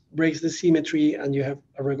orders, breaks the symmetry, and you have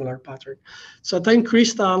a regular pattern. So a time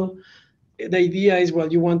crystal, the idea is,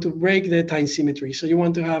 well, you want to break the time symmetry. So you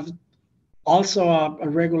want to have also a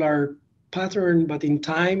regular pattern, but in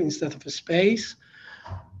time instead of a space.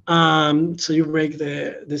 So you break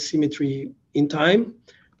the symmetry in time.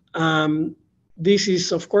 This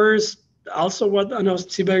is, of course, also what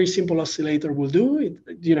a very simple oscillator will do.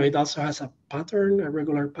 It also has a pattern, a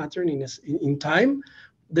regular pattern in time.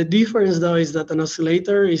 The difference, though, is that an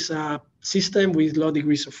oscillator is a system with low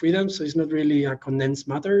degrees of freedom, so it's not really a condensed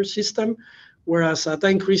matter system, whereas a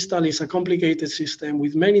time crystal is a complicated system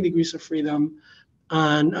with many degrees of freedom,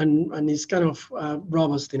 and it's kind of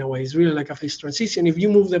robust in a way. It's really like a phase transition. If you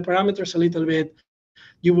move the parameters a little bit,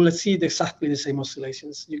 you will see exactly the same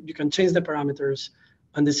oscillations. You can change the parameters,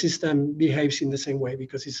 and the system behaves in the same way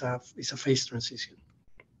because it's a phase transition.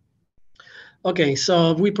 Okay,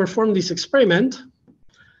 so we performed this experiment,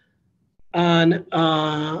 and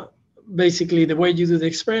basically the way you do the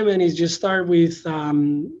experiment is you start with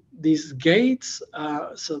these gates.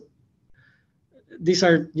 So these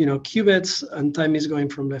are qubits, and time is going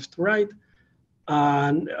from left to right.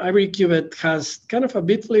 And every qubit has kind of a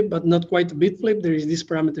bit flip, but not quite a bit flip. There is this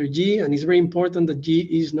parameter G, and it's very important that G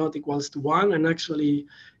is not equals to 1. And actually,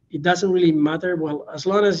 it doesn't really matter. Well, as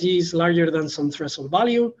long as G is larger than some threshold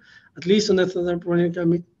value, at least in the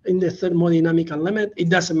thermodynamical limit, it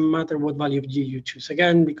doesn't matter what value of G you choose.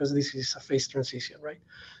 Again, because this is a phase transition, right?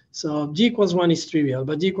 So G equals 1 is trivial,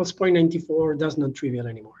 but G equals 0.94 does not trivial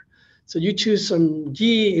anymore. So you choose some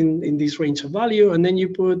G in this range of value, and then you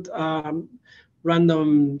put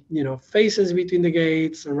random, phases between the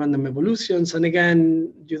gates and random evolutions. And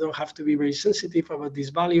again, you don't have to be very sensitive about these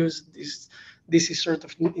values. This is sort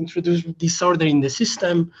of introduced disorder in the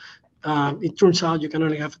system. It turns out you can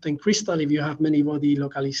only have a 10 crystal if you have many body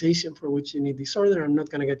localization for which you need disorder. I'm not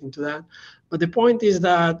going to get into that. But the point is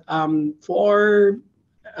that for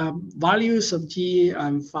values of G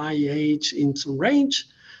and phi H in some range,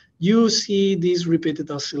 you see these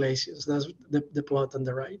repeated oscillations. That's the plot on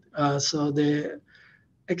the right. So the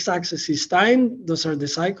x-axis is time. Those are the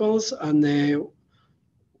cycles. And the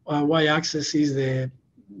y-axis is the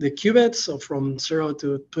qubits. So from 0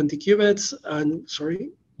 to 20 qubits. And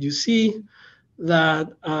sorry, you see that,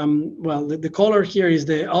 well, the color here is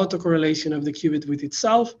the autocorrelation of the qubit with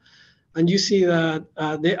itself. And you see that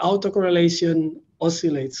the autocorrelation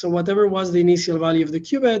oscillates. So whatever was the initial value of the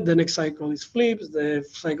qubit, the next cycle is flips. The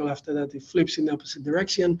cycle after that, it flips in the opposite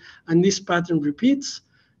direction. And this pattern repeats.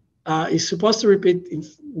 It's supposed to repeat,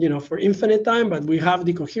 for infinite time, but we have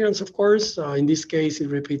decoherence, of course. In this case, it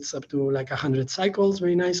repeats up to like 100 cycles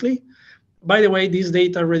very nicely. By the way, this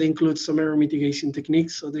data already includes some error mitigation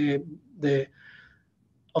techniques. So the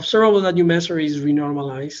observable that you measure is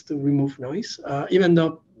renormalized to remove noise, even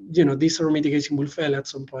though this error mitigation will fail at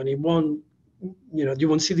some point. It won't, you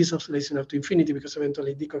won't see this oscillation up to infinity because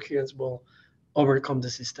eventually decoherence will overcome the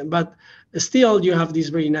system. But still, you have these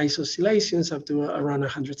very nice oscillations up to around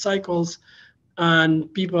 100 cycles.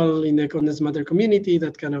 And people in the condensed matter community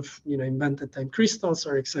that kind of invented time crystals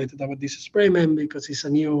are excited about this experiment because it's a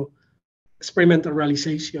new experimental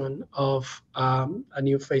realization of a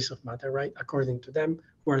new phase of matter, right? According to them,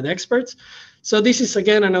 who are the experts. So this is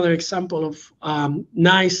again another example of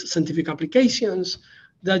nice scientific applications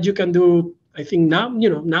that you can do, I think now,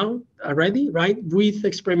 now already, right, with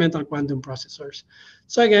experimental quantum processors.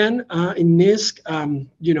 So again, in NISC, I'm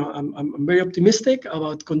very optimistic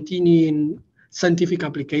about continuing scientific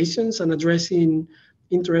applications and addressing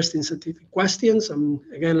interesting scientific questions. I'm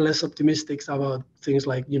again less optimistic about things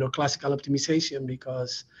like classical optimization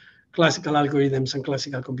because classical algorithms and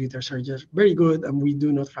classical computers are just very good, and we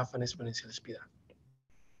do not have an exponential speed up.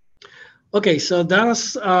 Okay, so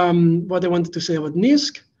that's what I wanted to say about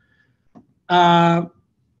NISC.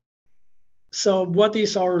 So what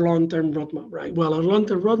is our long-term roadmap, right? Well, our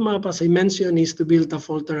long-term roadmap, as I mentioned, is to build a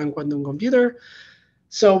fault-tolerant quantum computer.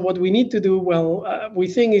 So what we need to do, well, we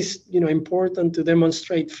think is important to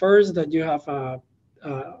demonstrate first that you have a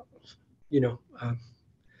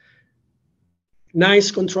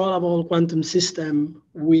nice controllable quantum system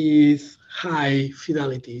with high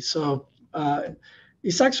fidelity. So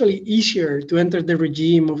it's actually easier to enter the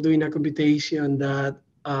regime of doing a computation that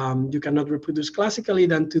you cannot reproduce classically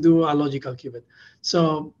than to do a logical qubit.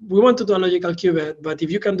 So we want to do a logical qubit, but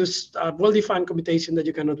if you can do a well-defined computation that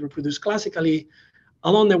you cannot reproduce classically,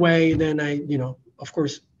 along the way, then I, of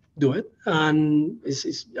course, do it. And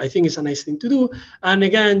I think it's a nice thing to do. And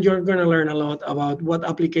again, you're going to learn a lot about what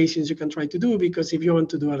applications you can try to do, because if you want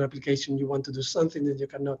to do an application, you want to do something that you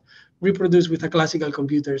cannot reproduce with a classical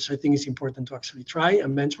computer. So I think it's important to actually try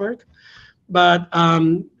and benchmark. But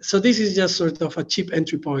so this is just sort of a cheap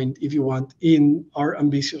entry point, if you want, in our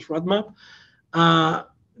ambitious roadmap.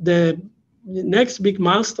 The next big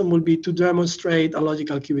milestone will be to demonstrate a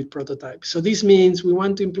logical qubit prototype. So this means we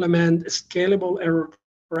want to implement scalable error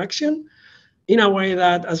correction in a way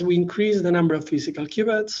that as we increase the number of physical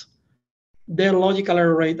qubits, the logical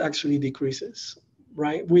error rate actually decreases,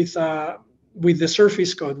 right? With the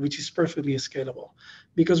surface code, which is perfectly scalable.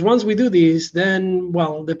 Because once we do this, then,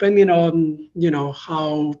 well, depending on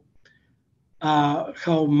how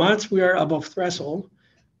much we are above threshold,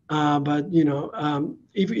 but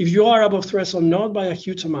if you are above threshold, not by a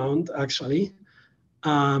huge amount actually,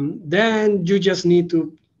 then you just need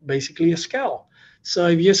to basically scale. So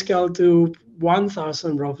if you scale to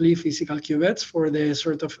 1,000 roughly physical qubits for the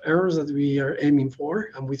sort of errors that we are aiming for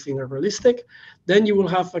and we think are realistic, then you will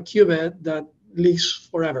have a qubit that lives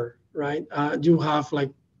forever, right? You have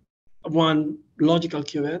like one logical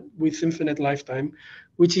qubit with infinite lifetime,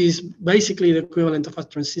 which is basically the equivalent of a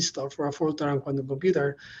transistor for a fault-tolerant quantum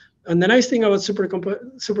computer. And the nice thing about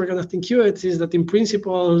superconducting qubits is that in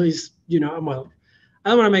principle is, well, I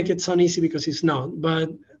don't want to make it sound easy because it's not,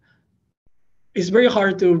 but it's very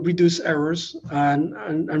hard to reduce errors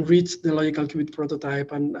and reach the logical qubit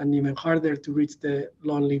prototype, and even harder to reach the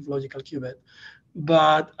long-lived logical qubit.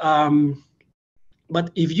 But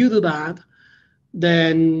if you do that,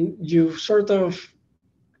 then you sort of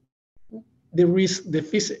de-risk the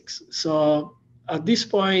physics. So at this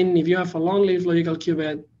point, if you have a long-lived logical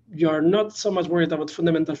qubit, you're not so much worried about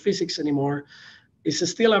fundamental physics anymore. It's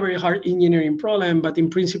still a very hard engineering problem, but in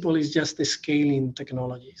principle, it's just the scaling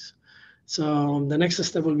technologies. So the next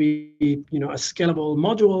step will be, a scalable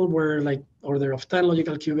module where like order of 10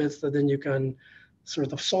 logical qubits that then you can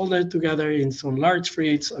sort of solder together in some large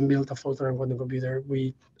FRITs and build a fault-tolerant quantum computer.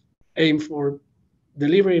 We aim for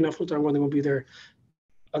delivering a fault-tolerant quantum computer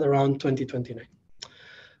at around 2029.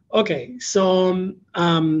 Okay, so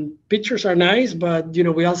pictures are nice, but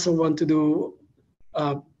we also want to do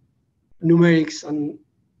numerics and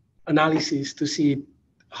analysis to see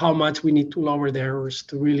how much we need to lower the errors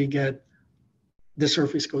to really get the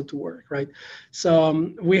surface code to work, right?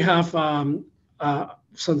 So we have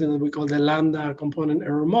something that we call the lambda component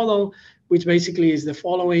error model, which basically is the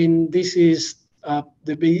following. This is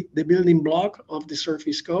the building block of the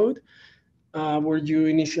surface code, where you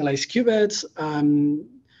initialize qubits.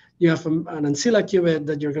 You have an ancilla qubit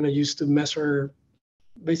that you're going to use to measure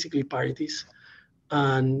basically parities.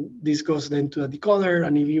 And this goes then to a decoder.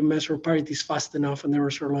 And if you measure parities fast enough and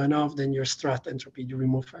errors are low enough, then your strat entropy, you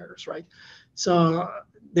remove errors, right? So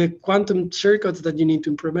the quantum circuits that you need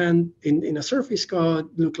to implement in a surface code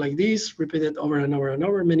look like this, repeated over and over and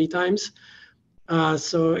over many times.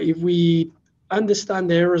 So if we understand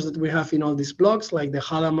the errors that we have in all these blocks, like the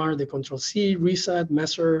Hadamard, the Control-C, reset,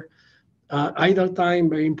 measure, idle time,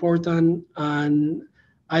 very important, and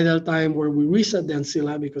idle time where we reset the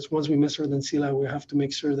ancilla, because once we measure the ancilla, we have to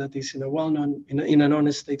make sure that it's in a well-known, in an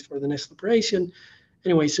honest state for the next operation.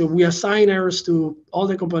 Anyway, so we assign errors to all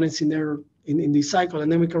the components in there in this cycle, and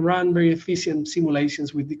then we can run very efficient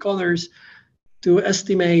simulations with decoders to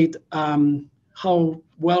estimate how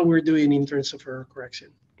well we're doing in terms of error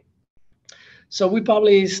correction. So we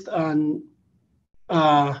published not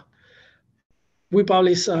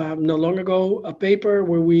long ago a paper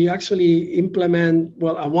where we actually implement,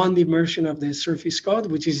 well, a 1D version of the surface code,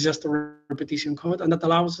 which is just a repetition code, and that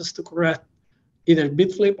allows us to correct either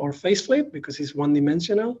bit flip or phase flip, because it's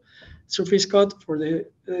one-dimensional surface code.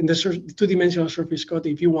 In the two-dimensional surface code,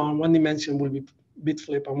 if you want, one dimension will be bit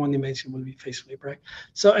flip and one dimension will be phase flip, right?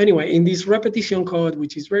 So anyway, in this repetition code,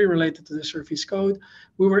 which is very related to the surface code,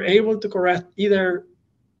 we were able to correct either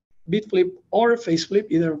bit flip or phase flip,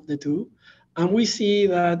 either of the two. And we see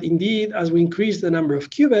that indeed, as we increase the number of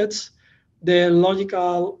qubits, the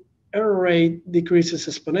logical error rate decreases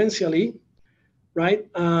exponentially, right?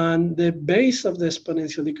 And the base of the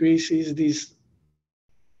exponential decrease is this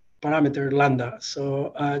parameter lambda.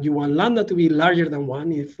 So you want lambda to be larger than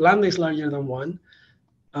 1. If lambda is larger than 1,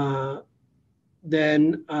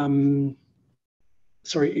 then,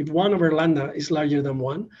 if 1 over lambda is larger than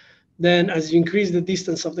 1, then as you increase the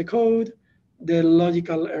distance of the code, the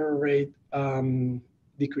logical error rate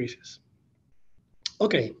decreases.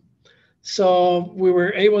 Okay, so we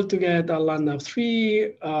were able to get a lambda of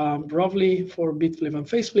 3 roughly for bit flip and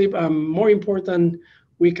phase flip. More important,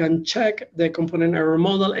 we can check the component error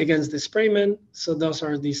model against the experiment. So those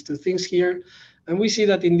are these two things here. And we see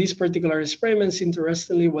that in these particular experiments,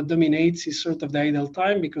 interestingly, what dominates is sort of the idle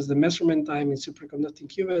time, because the measurement time in superconducting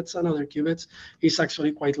qubits and other qubits is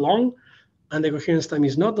actually quite long. And the coherence time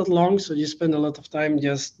is not that long, so you spend a lot of time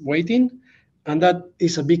just waiting. And that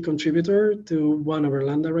is a big contributor to 1 over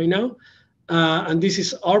lambda right now. And this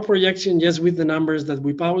is our projection just with the numbers that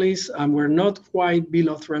we publish. And we're not quite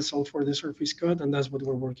below threshold for the surface code, and that's what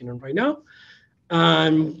we're working on right now.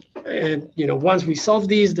 And once we solve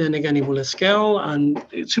this, then again, it will scale. And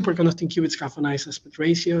superconducting qubits have a nice aspect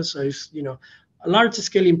ratio. So it's, a large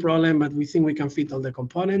scaling problem, but we think we can fit all the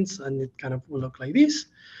components, and it kind of will look like this.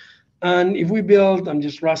 And if we build, I'm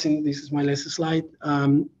just rushing, this is my last slide.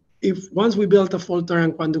 If once we build a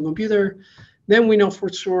fault-tolerant quantum computer, then we know for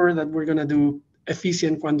sure that we're going to do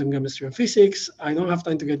efficient quantum chemistry and physics. I don't have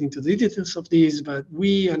time to get into the details of this, but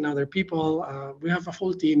we and other people, we have a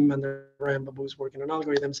full team under Ryan Babu is working on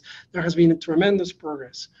algorithms. There has been a tremendous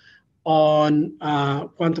progress on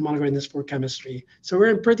quantum algorithms for chemistry. So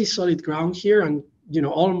we're in pretty solid ground here, and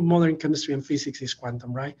all modern chemistry and physics is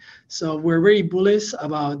quantum, right? So we're very bullish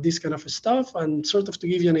about this kind of stuff, and sort of to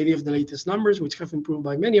give you an idea of the latest numbers, which have improved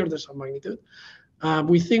by many orders of magnitude.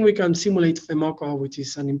 We think we can simulate FEMOCO, which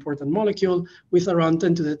is an important molecule, with around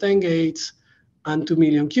 10 to the 10 gates and 2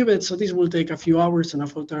 million qubits. So this will take a few hours on a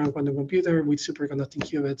fault-tolerant quantum computer with superconducting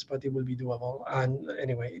qubits, but it will be doable. And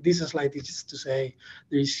anyway, this slide is just to say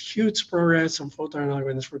there is huge progress on fault-tolerant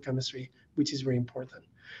algorithms for chemistry, which is very important.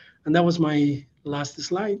 And that was my last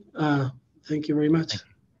slide. Thank you very much.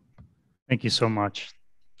 Thank you so much.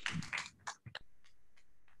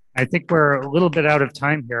 I think we're a little bit out of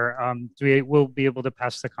time here. We'll be able to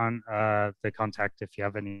pass the contact if you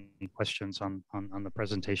have any questions on the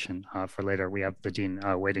presentation for later. We have the dean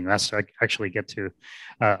waiting us to actually get to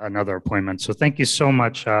another appointment. So thank you so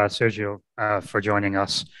much, Sergio, for joining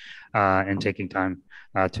us and taking time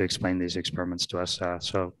to explain these experiments to us.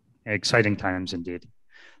 So exciting times indeed.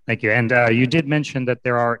 Thank you. And you did mention that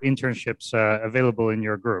there are internships available in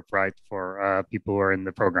your group, right, for people who are in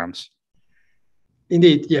the programs.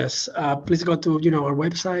 Indeed, yes. Please go to our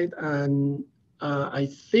website, and I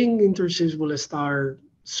think internships will start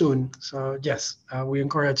soon. So yes, we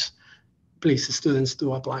encourage, please, students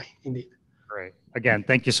to apply. Indeed. Great. Again,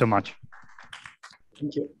 thank you so much.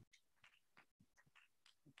 Thank you.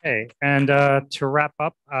 Okay, and to wrap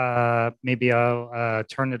up, maybe I'll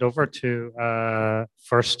turn it over to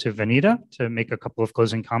first to Vanita to make a couple of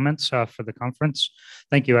closing comments for the conference.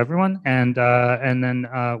 Thank you, everyone, and then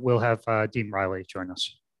we'll have Dean Riley join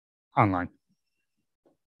us online.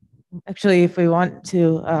 Actually, if we want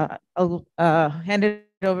to, I'll hand it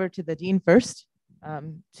over to the dean first,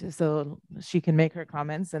 so she can make her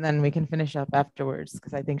comments, and then we can finish up afterwards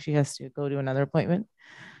because I think she has to go to another appointment.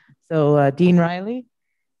 So, Dean Riley.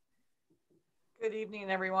 Good evening,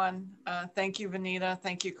 everyone. Thank you, Vanita.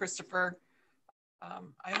 Thank you, Christopher.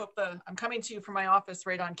 I hope I'm coming to you from my office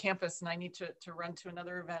right on campus, and I need to run to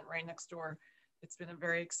another event right next door. It's been a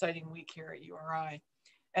very exciting week here at URI.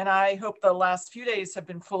 And I hope the last few days have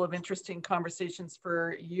been full of interesting conversations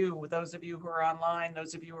for you, those of you who are online,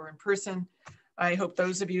 those of you who are in person. I hope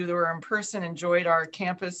those of you that are in person enjoyed our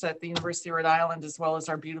campus at the University of Rhode Island, as well as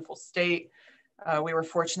our beautiful state. We were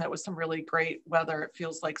fortunate with some really great weather. It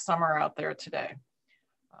feels like summer out there today.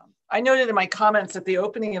 I noted in my comments at the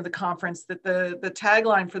opening of the conference that the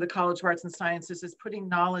tagline for the College of Arts and Sciences is putting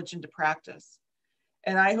knowledge into practice.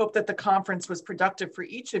 And I hope that the conference was productive for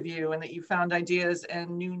each of you and that you found ideas and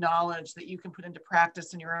new knowledge that you can put into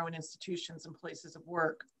practice in your own institutions and places of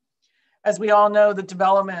work. As we all know, the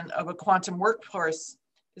development of a quantum workforce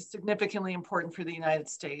is significantly important for the United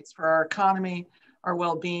States, for our economy, our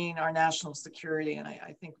well-being, our national security, and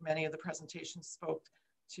I think many of the presentations spoke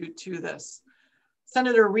to this.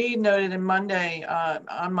 Senator Reid noted on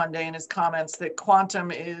Monday in his comments that quantum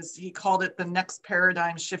is, he called it the next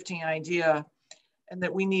paradigm shifting idea, and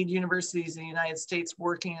that we need universities in the United States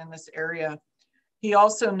working in this area. He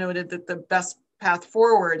also noted that the best path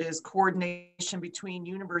forward is coordination between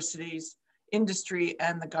universities, industry,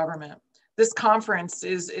 and the government. This conference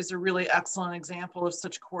is a really excellent example of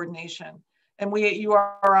such coordination. And we at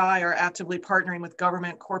URI are actively partnering with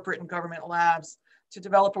government, corporate, and government labs to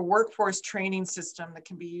develop a workforce training system that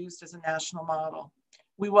can be used as a national model.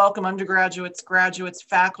 We welcome undergraduates, graduates,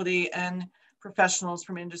 faculty, and professionals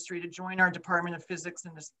from industry to join our Department of Physics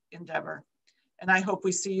in this endeavor. And I hope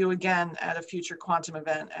we see you again at a future quantum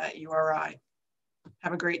event at URI.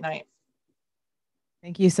 Have a great night.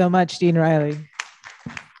 Thank you so much, Dean Riley.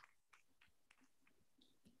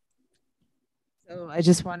 So I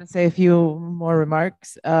just want to say a few more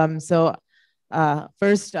remarks.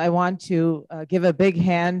 First, I want to give a big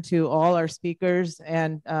hand to all our speakers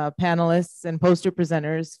and panelists and poster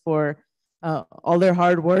presenters for all their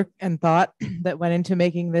hard work and thought that went into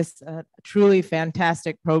making this a truly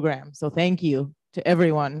fantastic program. So thank you to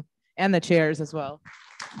everyone and the chairs as well.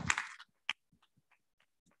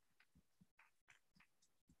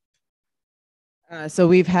 So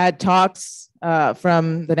we've had talks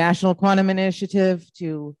from the National Quantum Initiative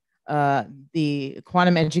to the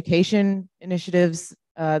quantum education initiatives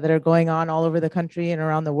that are going on all over the country and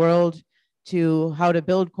around the world, to how to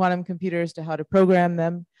build quantum computers, to how to program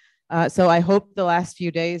them. So I hope the last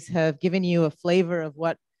few days have given you a flavor of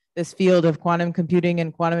what this field of quantum computing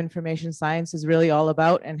and quantum information science is really all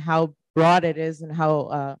about, and how broad it is, and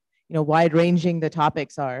how wide-ranging the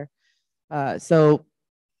topics are.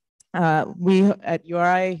 We at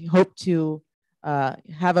URI hope to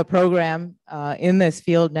have a program in this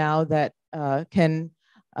field now that can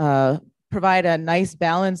provide a nice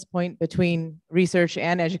balance point between research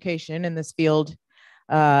and education in this field.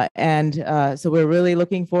 So we're really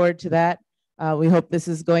looking forward to that. We hope this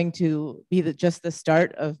is going to be just the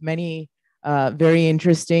start of many very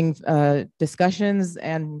interesting discussions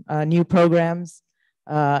and new programs,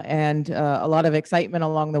 and a lot of excitement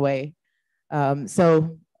along the way.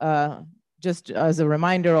 Just as a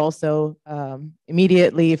reminder also,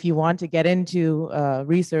 immediately, if you want to get into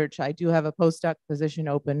research, I do have a postdoc position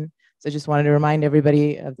open. So I just wanted to remind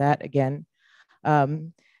everybody of that again.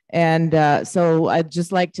 So I'd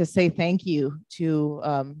just like to say thank you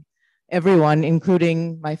to everyone,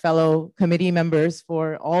 including my fellow committee members,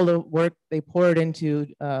 for all the work they poured into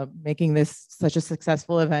making this such a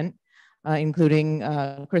successful event, including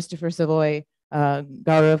Christopher Savoy,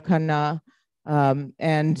 Gaurav Khanna,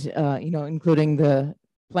 including the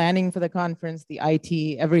planning for the conference, the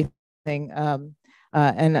IT, everything,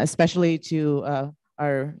 and especially to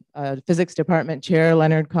our physics department chair,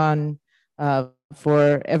 Leonard Kahn,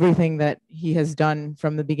 for everything that he has done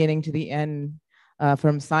from the beginning to the end,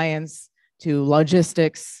 from science to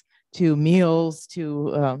logistics to meals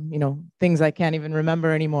to things I can't even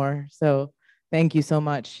remember anymore. So thank you so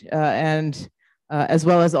much. And as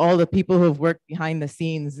well as all the people who have worked behind the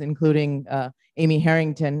scenes, including Amy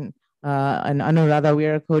Harrington and Anuradha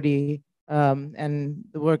Weerakody, and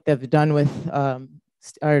the work they've done with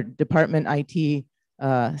our department IT,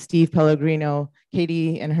 Steve Pellegrino,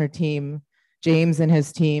 Katie and her team, James and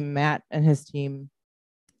his team, Matt and his team,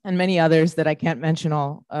 and many others that I can't mention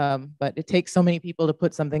all, but it takes so many people to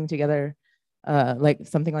put something together, like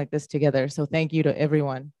something like this together. So thank you to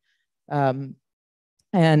everyone.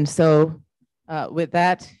 And so with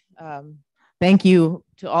that, thank you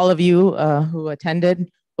to all of you who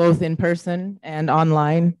attended, both in person and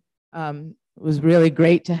online. It was really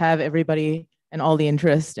great to have everybody and all the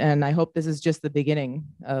interest, and I hope this is just the beginning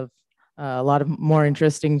of a lot of more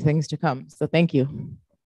interesting things to come. So thank you.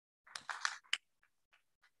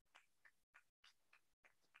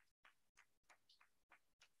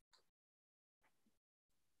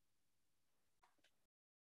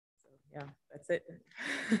 Yeah, that's it.